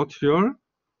ferromagnetic material,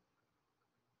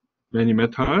 many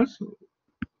metals,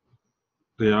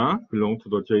 they are belong to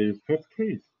the J half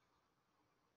case.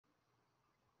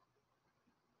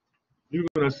 You're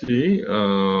gonna see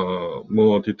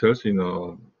more details in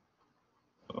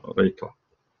later.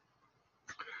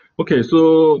 Okay,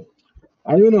 so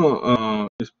I wanna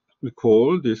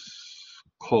recall this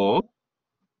curve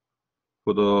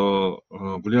for the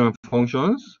Boolean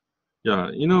functions. Yeah,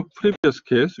 in a previous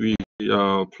case, we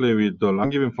play with the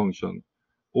Langevin function.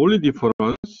 Only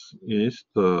difference is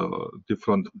the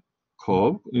different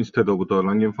curve. Instead of the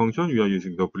Langevin function, we are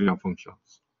using the Boolean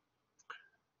functions.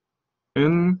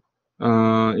 And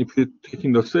if you're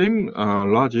taking the same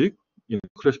logic in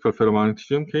classical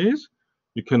ferromagnetism case,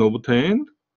 you can obtain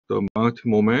the magnetic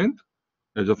moment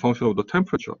as a function of the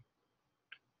temperature.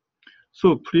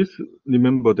 So please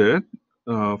remember that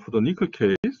for the nickel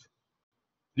case,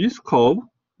 this curve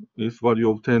is what you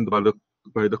obtained by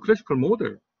the classical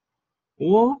model,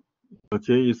 or the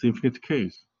J is infinite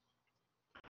case.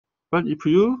 But if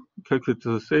you calculate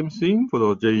the same thing for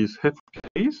the J is half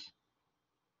case,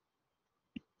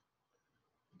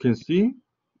 you can see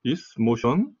this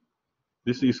motion,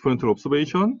 this experimental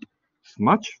observation is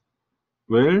much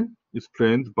well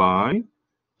explained by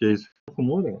J's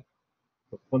model,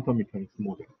 the quantum mechanics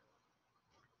model.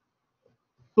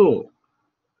 So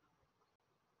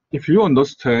if you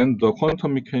understand the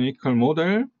quantum mechanical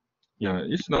model, yeah,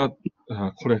 it's not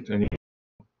correct anymore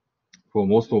for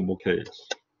most of the cases.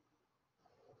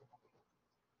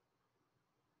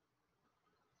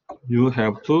 You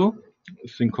have to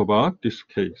think about this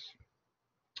case.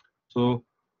 So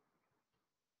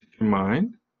keep in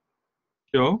mind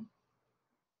here,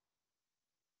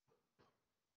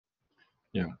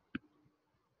 yeah,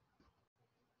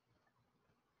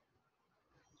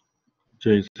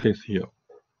 J's case here.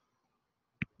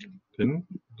 Then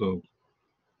the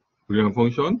Boolean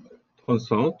function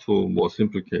turns out to more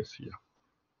simple case here.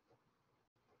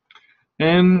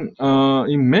 And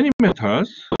in many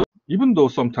metals, even though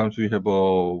sometimes we have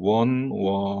a one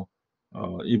or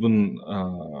even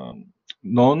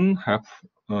none have,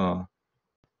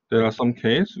 there are some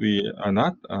cases we are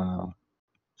not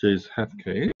J's have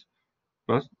case,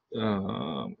 but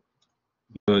the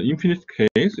infinite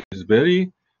case is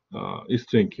very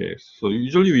extreme case. So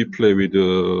usually we play with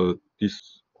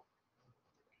this.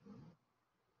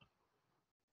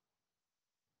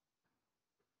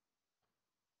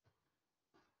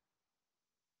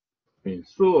 Okay,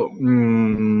 so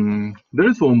there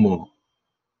is one more.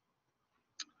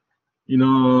 In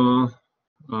a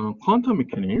quantum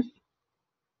mechanics,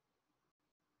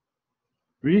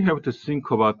 we have to think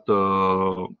about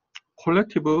the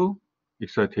collective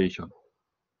excitation.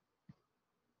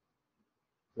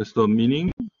 That's the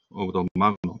meaning of the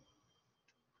magnon.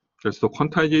 That's the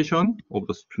quantization of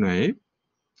the spin wave.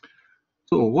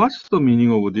 So what's the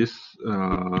meaning of this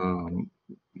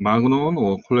magnon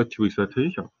or collective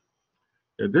excitation?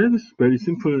 Yeah, there is very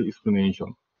simple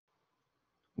explanation.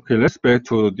 Okay, let's back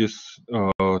to this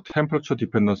temperature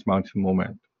dependence magnetic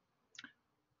moment.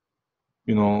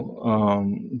 You know,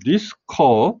 this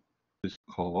curve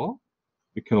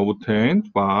we can obtain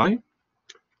by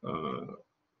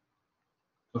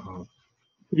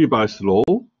Curie-Weiss law.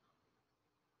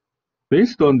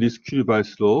 Based on this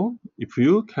Curie-Weiss law, if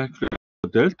you calculate the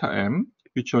delta M,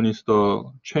 which one is the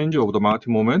change of the magnetic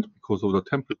moment because of the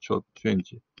temperature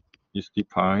change, is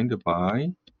defined by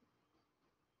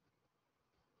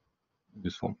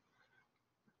this one.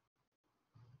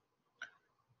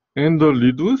 And the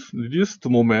reduced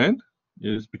moment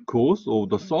is because of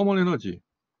the thermal energy.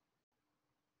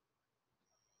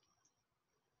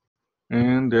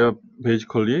 And they are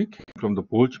basically came from the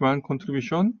Boltzmann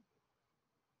contribution.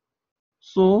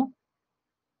 So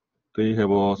they have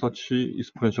such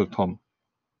exponential term.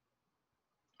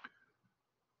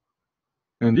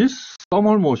 And this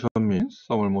thermal motion means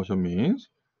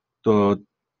the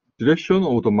direction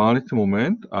of the magnetic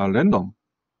moment are random.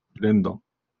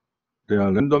 They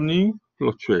are randomly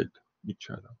fluctuate each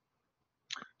other.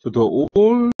 So the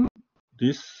all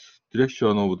this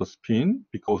direction of the spin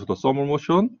because of the thermal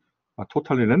motion are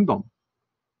totally random.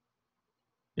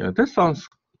 Yeah, that sounds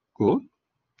good.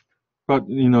 But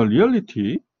in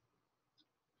reality,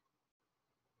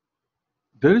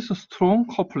 there is a strong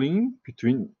coupling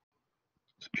between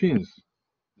spins,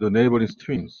 the neighboring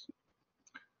spins.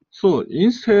 So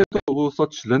instead of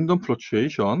such random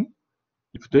fluctuation,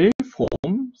 if they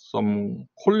form some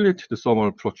correlated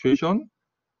thermal fluctuation,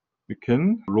 we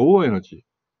can lower energy.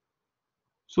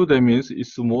 So that means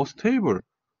it's more stable.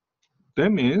 That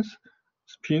means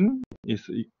spin is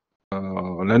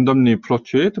randomly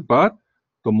fluctuate, but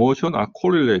the motion are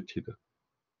correlated.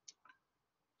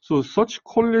 So such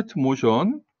correlated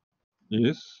motion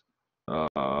is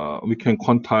we can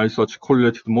quantize such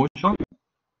correlated motion.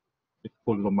 It's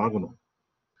called the magnon.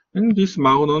 And this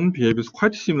magnon behaves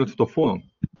quite similar to the phonon.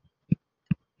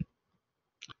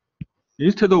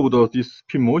 Instead of this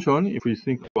spin motion, if we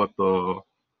think about the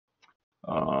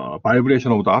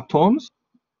vibration of the atoms,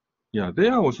 yeah, they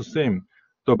are also same.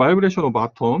 The vibration of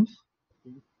atoms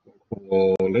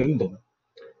random,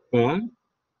 but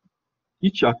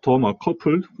each atom are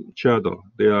coupled to each other.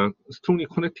 They are strongly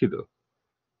connected.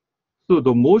 So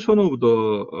the motion of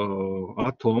the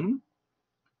atom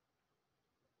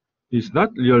is not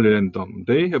really random.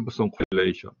 They have some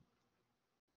correlation.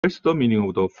 That's the meaning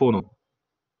of the phonon.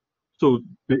 So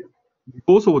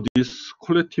because of this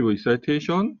collective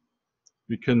excitation,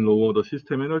 we can lower the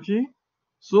system energy.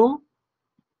 So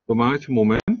the magnetic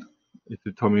moment is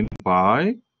determined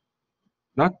by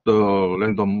not the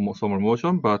random thermal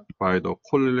motion, but by the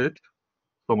correlated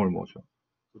thermal motion.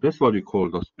 So that's what we call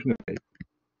the spin wave.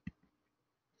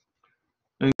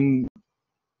 And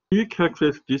we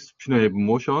calculate this spin wave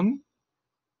motion,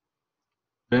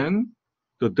 then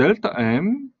the delta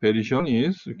M variation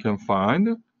is we can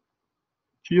find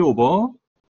T over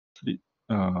 3,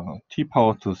 T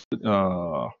power to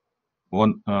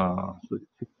 1,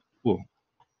 4.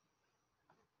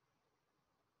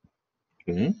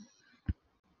 Okay,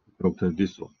 obtain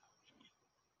this one.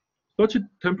 Such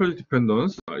temperature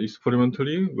dependence are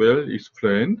experimentally well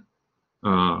explained,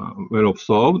 well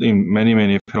observed in many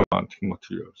ferromagnetic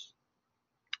materials.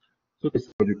 So this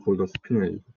is what we call the spin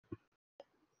wave.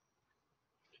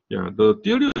 Yeah, the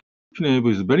theory of spin wave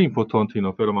is very important in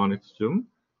ferromagnetism.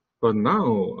 But now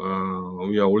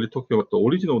we are only talking about the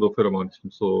origin of the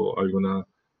ferromagnetism. So I'm gonna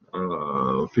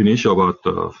finish about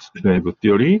the spin wave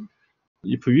theory.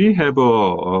 If we have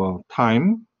a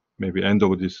time, maybe end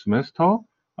of this semester,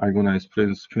 I'm gonna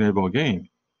explain spin wave again.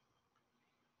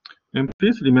 And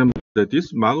please remember that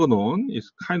this magnon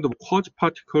is kind of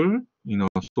quasi-particle in a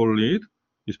solid,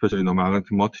 especially in a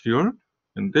magnetic material,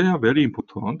 and they are very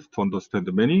important to understand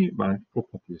many magnetic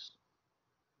properties.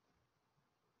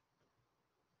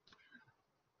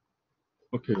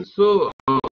 Okay, so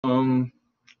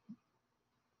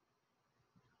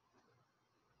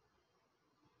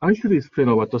I should explain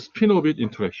about the spin-orbit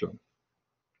interaction.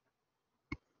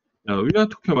 We are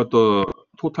talking about the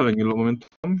total angular momentum,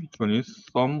 which one is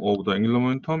sum of the angular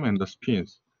momentum and the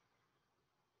spins.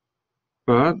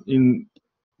 But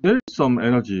there is some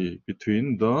energy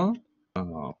between the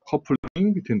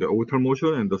coupling between the orbital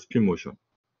motion and the spin motion.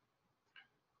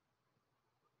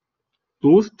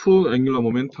 Those two angular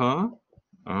momenta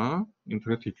are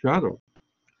interact each other.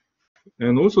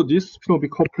 And also this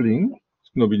spin-orbit coupling,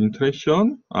 spin-orbit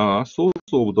interaction are source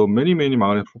of the many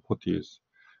magnetic properties.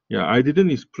 Yeah, I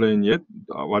didn't explain yet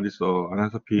what is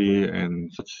anisotropy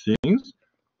and such things,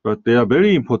 but they are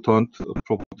very important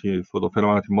properties for the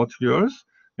ferromagnetic materials,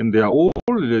 and they are all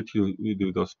related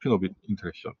with the spin-orbit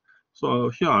interaction.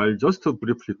 So here I'll just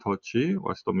briefly touch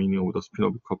what's the meaning of the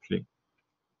spin-orbit coupling.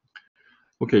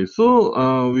 Okay,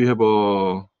 so we have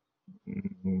a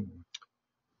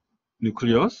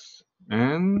nucleus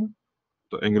and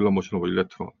the angular motion of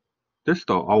electron. That's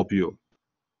our view.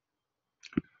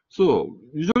 So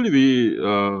usually we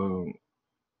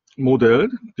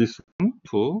modeled this one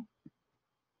to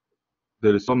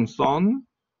there is some sun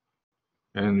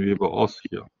and we have Earth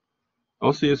here.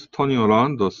 Earth is turning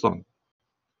around the sun.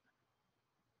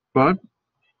 But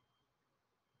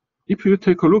if you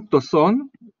take a look at the sun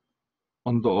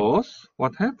on the Earth,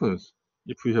 what happens?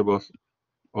 If we have Earth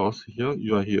here,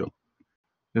 you are here.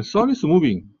 The sun is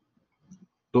moving.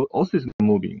 The Earth is not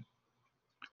moving.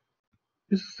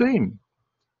 It's the same.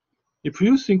 If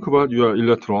you think about your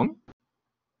electron,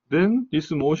 then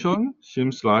this motion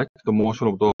seems like the motion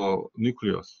of the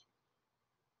nucleus.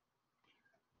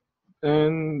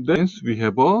 And then we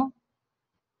have a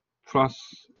plus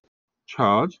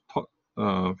charge,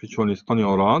 which one is turning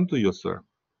around yourself.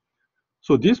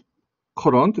 So this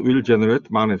current will generate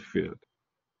magnetic field.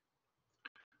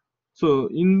 So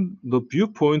in the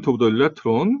viewpoint of the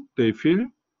electron, they feel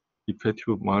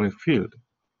effective magnetic field.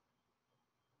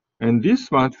 And this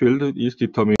magnetic field is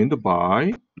determined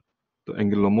by the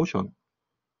angular motion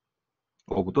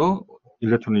of the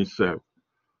electron itself.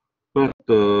 But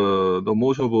the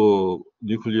motion of a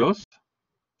nucleus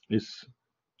is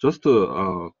just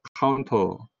a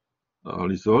counter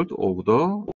result of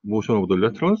the motion of the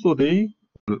electron, so they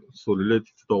related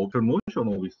to the orbital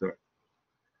motion of itself.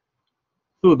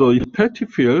 So the effective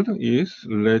field is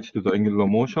related to the angular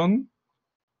motion,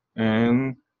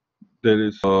 and there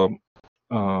is a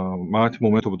magnetic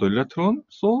moment of the electron.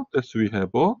 So that's we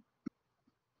have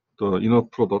the inner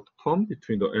product term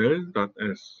between the L dot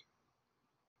S.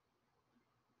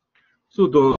 So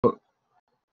the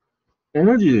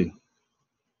energy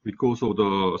because of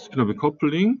the spin-orbit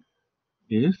coupling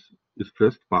is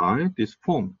expressed by this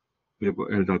form. We have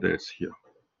L dot S here.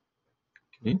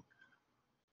 Okay.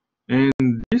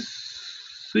 And this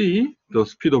C, the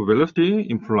speed of velocity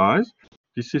implies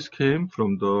this is came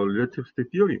from the relativistic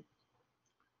theory.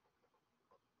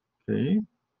 Okay.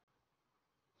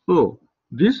 So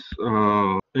this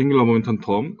angular momentum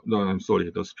term,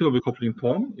 the spin-orbit coupling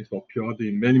term is appeared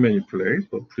in many places,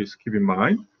 but please keep in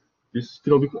mind this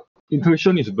spin-orbit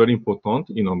interaction is very important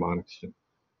in our magnetism.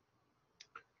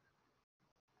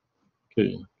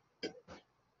 Okay.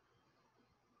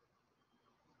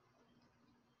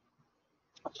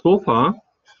 So far,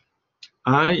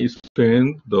 I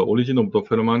explained the origin of the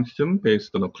ferromagnetism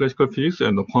based on the classical physics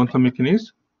and the quantum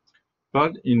mechanics.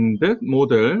 But in that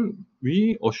model,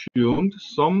 we assumed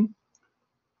some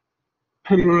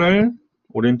parallel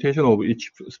orientation of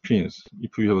each spins.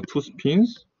 If we have two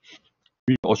spins,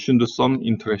 we assumed some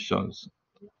interactions.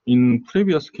 In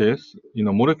previous case, in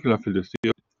a molecular field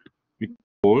theory, we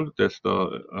call that's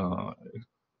the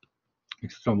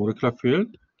extra molecular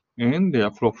field, and they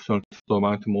are proportional to the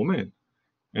magnetic moment.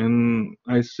 And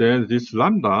I said this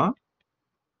lambda,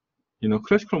 in a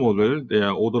classical model, they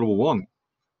are order of 1.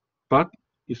 But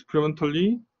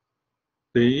experimentally,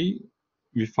 we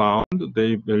found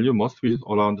their value must be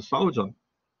around 1,000.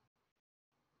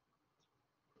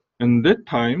 And that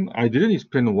time, I didn't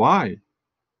explain why.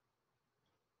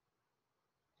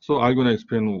 So I'm going to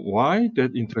explain why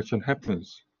that interaction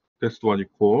happens. That's what you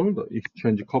call the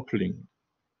exchange coupling.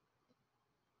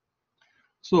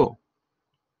 So,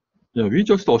 yeah, we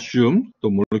just assume the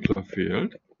molecular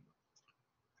field,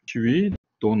 which we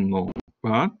don't know.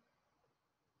 But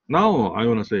now I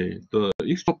want to say the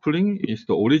exchange coupling is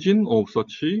the origin of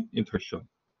such interaction.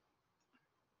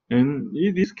 And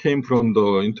this came from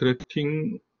the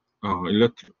interacting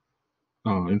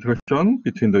interaction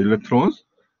between the electrons,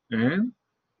 and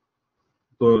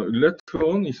the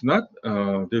electron is not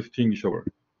distinguishable.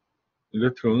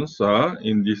 Electrons are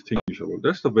indistinguishable.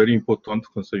 That's a very important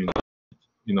concept.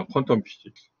 quantum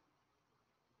physics.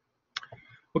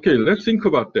 Okay, let's think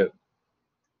about that.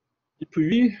 If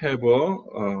we have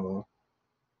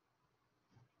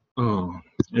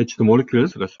H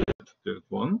molecules, let's get that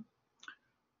one.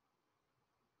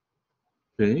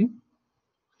 Okay.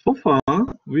 So far,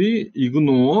 we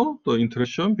ignore the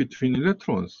interaction between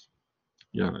electrons.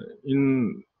 Yeah,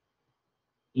 in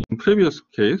previous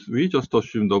case, we just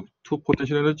assumed the two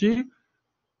potential energy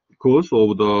because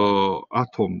of the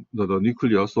atom, the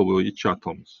nucleus of each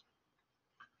atoms.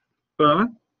 But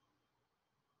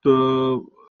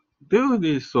there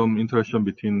is some interaction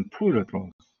between two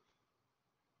electrons.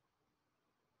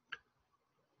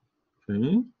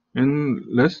 Okay, and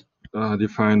let's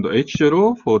define the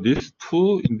H0 for these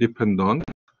two independent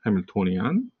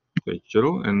Hamiltonian,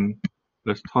 H0, and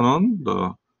let's turn on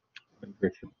the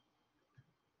integration.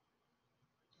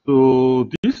 So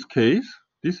this case,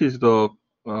 this is the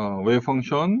wave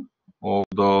function of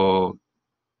the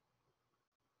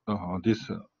this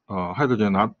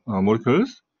hydrogen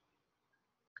molecules.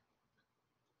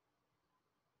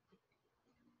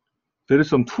 There is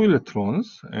some two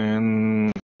electrons,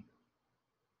 and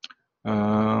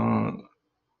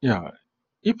yeah,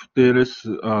 if there is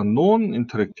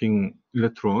non-interacting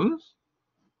electrons,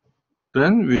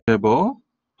 then we have a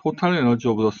total energy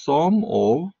of the sum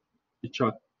of each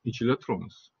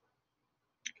electrons.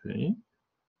 Okay.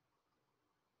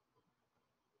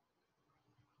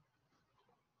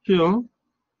 Here,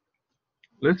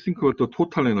 let's think about the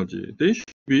total energy. They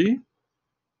should be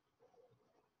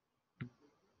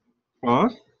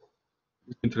plus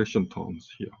interaction terms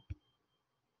here.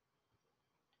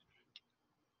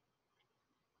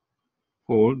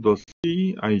 For the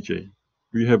Cij,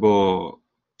 we have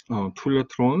two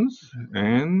electrons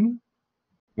and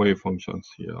wave functions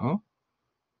here.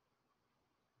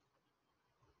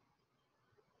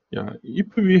 Yeah,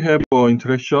 if we have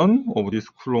interaction of this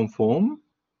Coulomb form,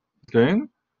 then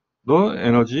the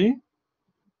energy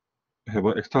have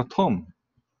an extra term.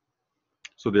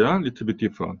 So they are a little bit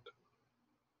different.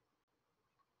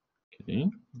 Okay,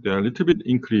 they are a little bit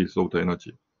increase of the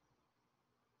energy.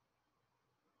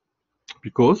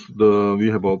 Because we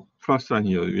have a plus sign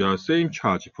here, we are same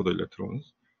charge for the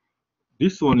electrons.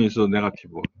 This one is a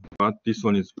negative one, but this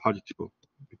one is positive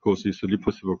because it's a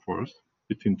repulsive force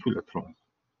between two electrons.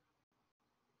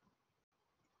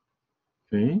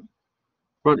 Okay,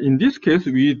 but in this case,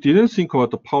 we didn't think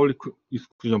about the Pauli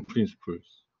exclusion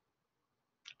principles.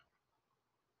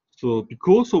 So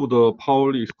because of the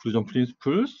Pauli exclusion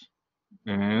principles,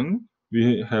 and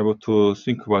we have to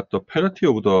think about the parity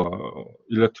of the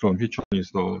electron, which one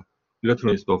is the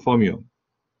electron is the fermion.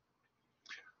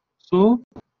 So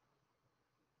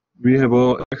we have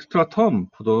an extra term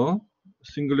for the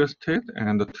single state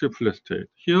and the triple state.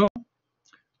 Here,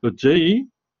 the J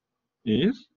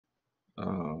is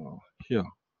here.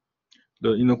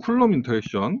 In a Coulomb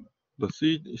interaction, the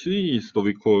C is what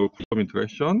we call Coulomb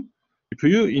interaction. If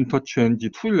you interchange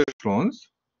two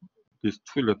electrons, these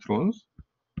two electrons,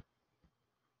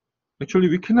 actually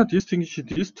we cannot distinguish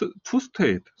these two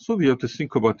states. So we have to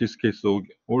think about this case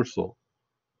also.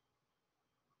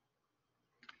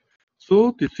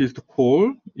 So this is the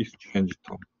called exchange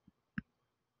term.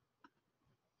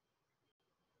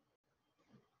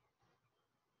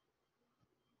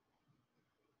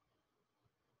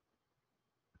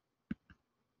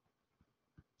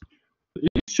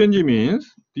 Exchange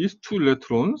means these two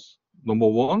electrons, number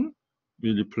one,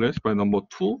 will be replaced by number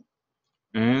two,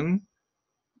 and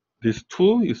this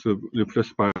two is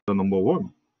replaced by the number one.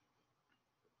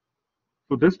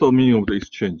 So that's the meaning of the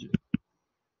exchange.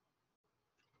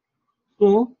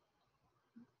 So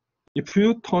if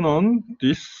you turn on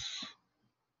this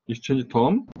exchange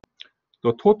term,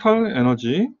 the total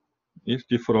energy is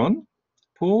different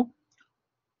for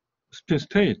spin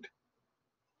state.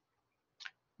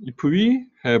 If we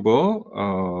have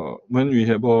when we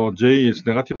have a J is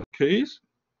negative case,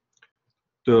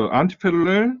 the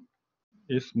antiparallel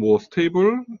is more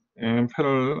stable and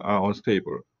parallel are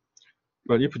unstable.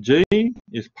 But if J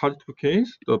is positive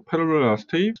case, the parallel are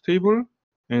stable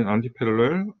and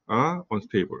antiparallel are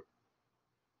unstable.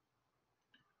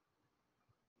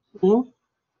 So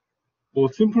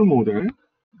for simple model,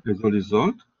 as a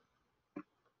result,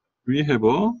 we have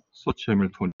a such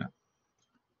Hamiltonian.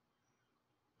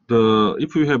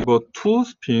 If we have two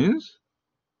spins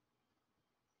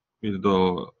with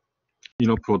the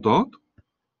inner product,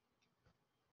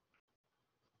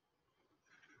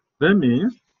 that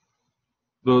means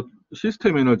the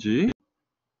system energy,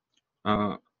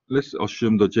 let's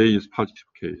assume the J is positive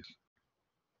case.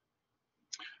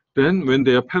 Then when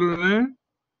they are parallel,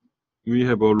 we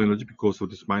have all energy because of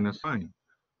this minus sign.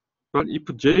 But if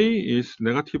J is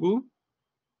negative,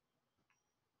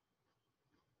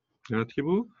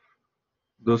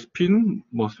 the spin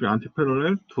must be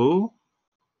antiparallel to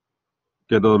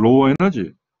get a lower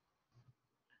energy.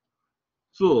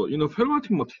 So in a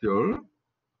ferromatic material,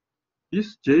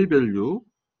 this J value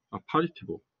are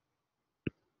positive,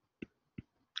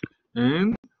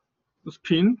 and the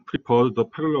spin prefers the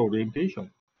parallel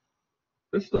orientation.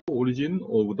 That's the origin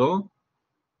of the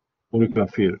molecular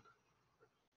field.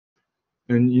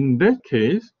 And in that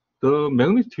case, the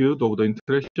magnitude of the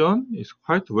interaction is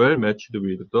quite well matched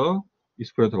with the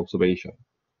experimental observation.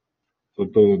 So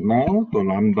now the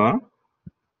lambda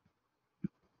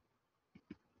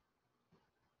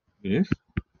is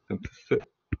 10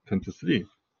 to 3.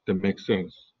 That makes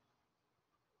sense.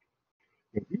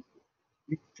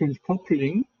 Exchange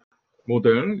coupling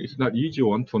model is not easy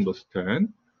one to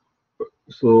understand.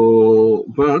 So,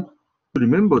 but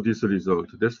remember this result.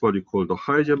 That's what we call the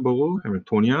Heisenberg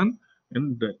Hamiltonian,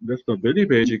 and that's the very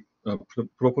basic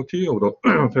property of the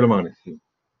ferromagnetism.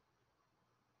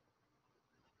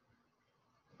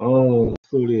 Oh,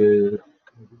 sorry.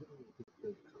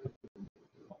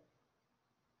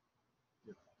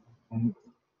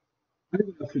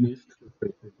 I finished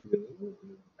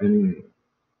and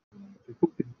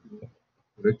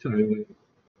lecture. I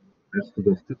asked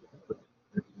the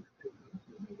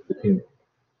student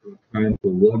kind of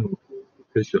one of the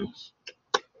questions.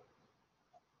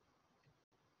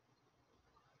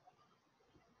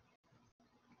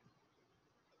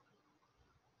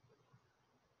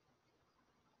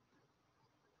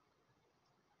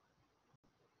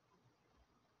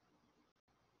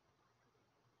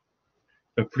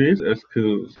 Please ask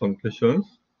some questions.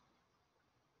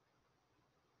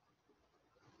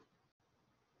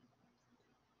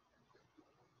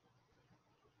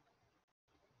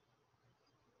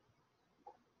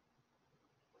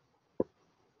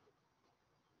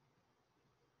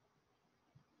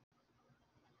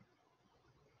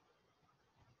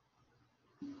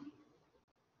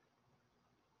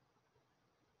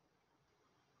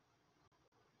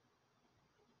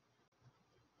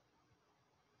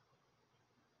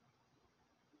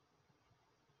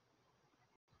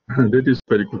 That is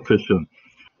very good question.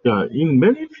 Yeah, in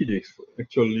many physics,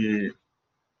 actually,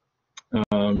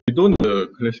 we don't know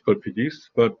classical physics,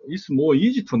 but it's more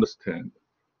easy to understand.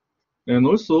 And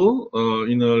also,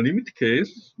 in a limit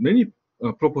case, many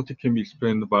property can be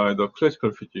explained by the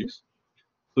classical physics.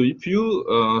 So if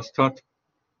you start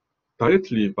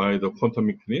directly by the quantum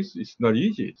mechanics, it's not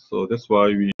easy. So that's why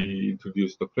we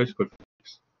introduced the classical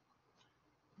physics.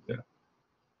 Yeah.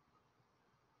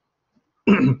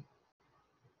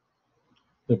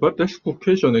 But that's good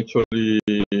question, actually.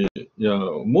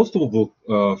 Yeah, most of the book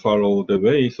follow the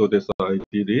way, so that's why I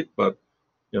did it. But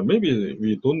yeah, maybe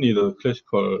we don't need a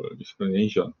classical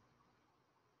explanation.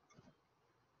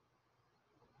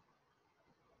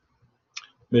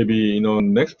 Maybe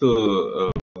next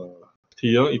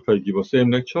year, if I give a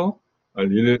same lecture, I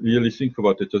really think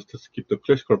about it just to skip the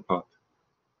classical part.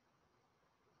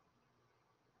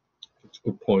 That's a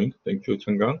good point. Thank you,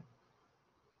 Changgang.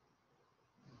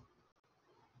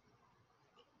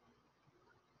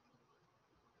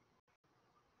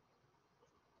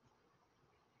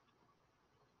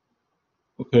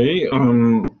 Okay.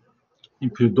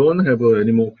 If you don't have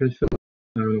any more questions,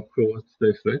 I will close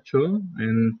today's lecture.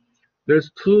 And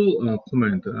there's two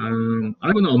comments. I'm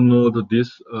going to upload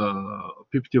this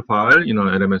PPT file in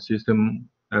our LMS system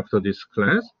after this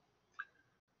class.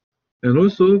 And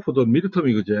also for the midterm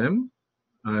exam,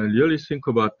 I really think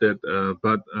about that,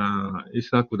 but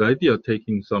it's not a good idea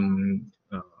taking some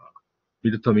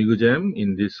midterm exam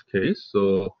in this case.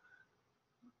 So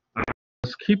I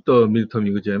skip the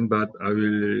midterm exam, but I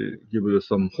will give you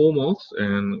some homeworks,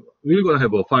 and we're going to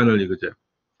have a final exam.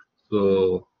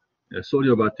 So yeah, sorry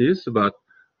about this, but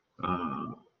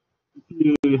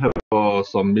if you have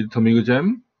some midterm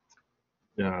exam,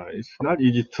 yeah, it's not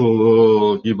easy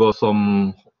to give us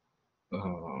some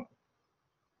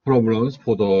problems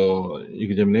for the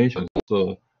examination.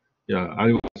 So yeah,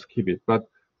 I will skip it. But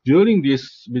during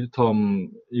this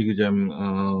midterm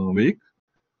exam week,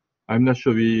 I'm not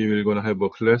sure we're gonna have a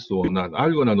class or not.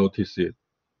 I'm gonna notice it.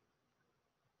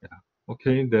 Yeah.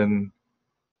 Okay, then.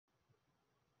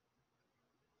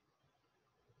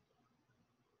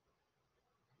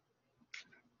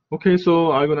 Okay,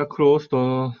 so I'm gonna close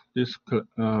this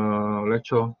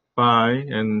lecture. Bye,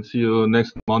 and see you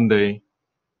next Monday.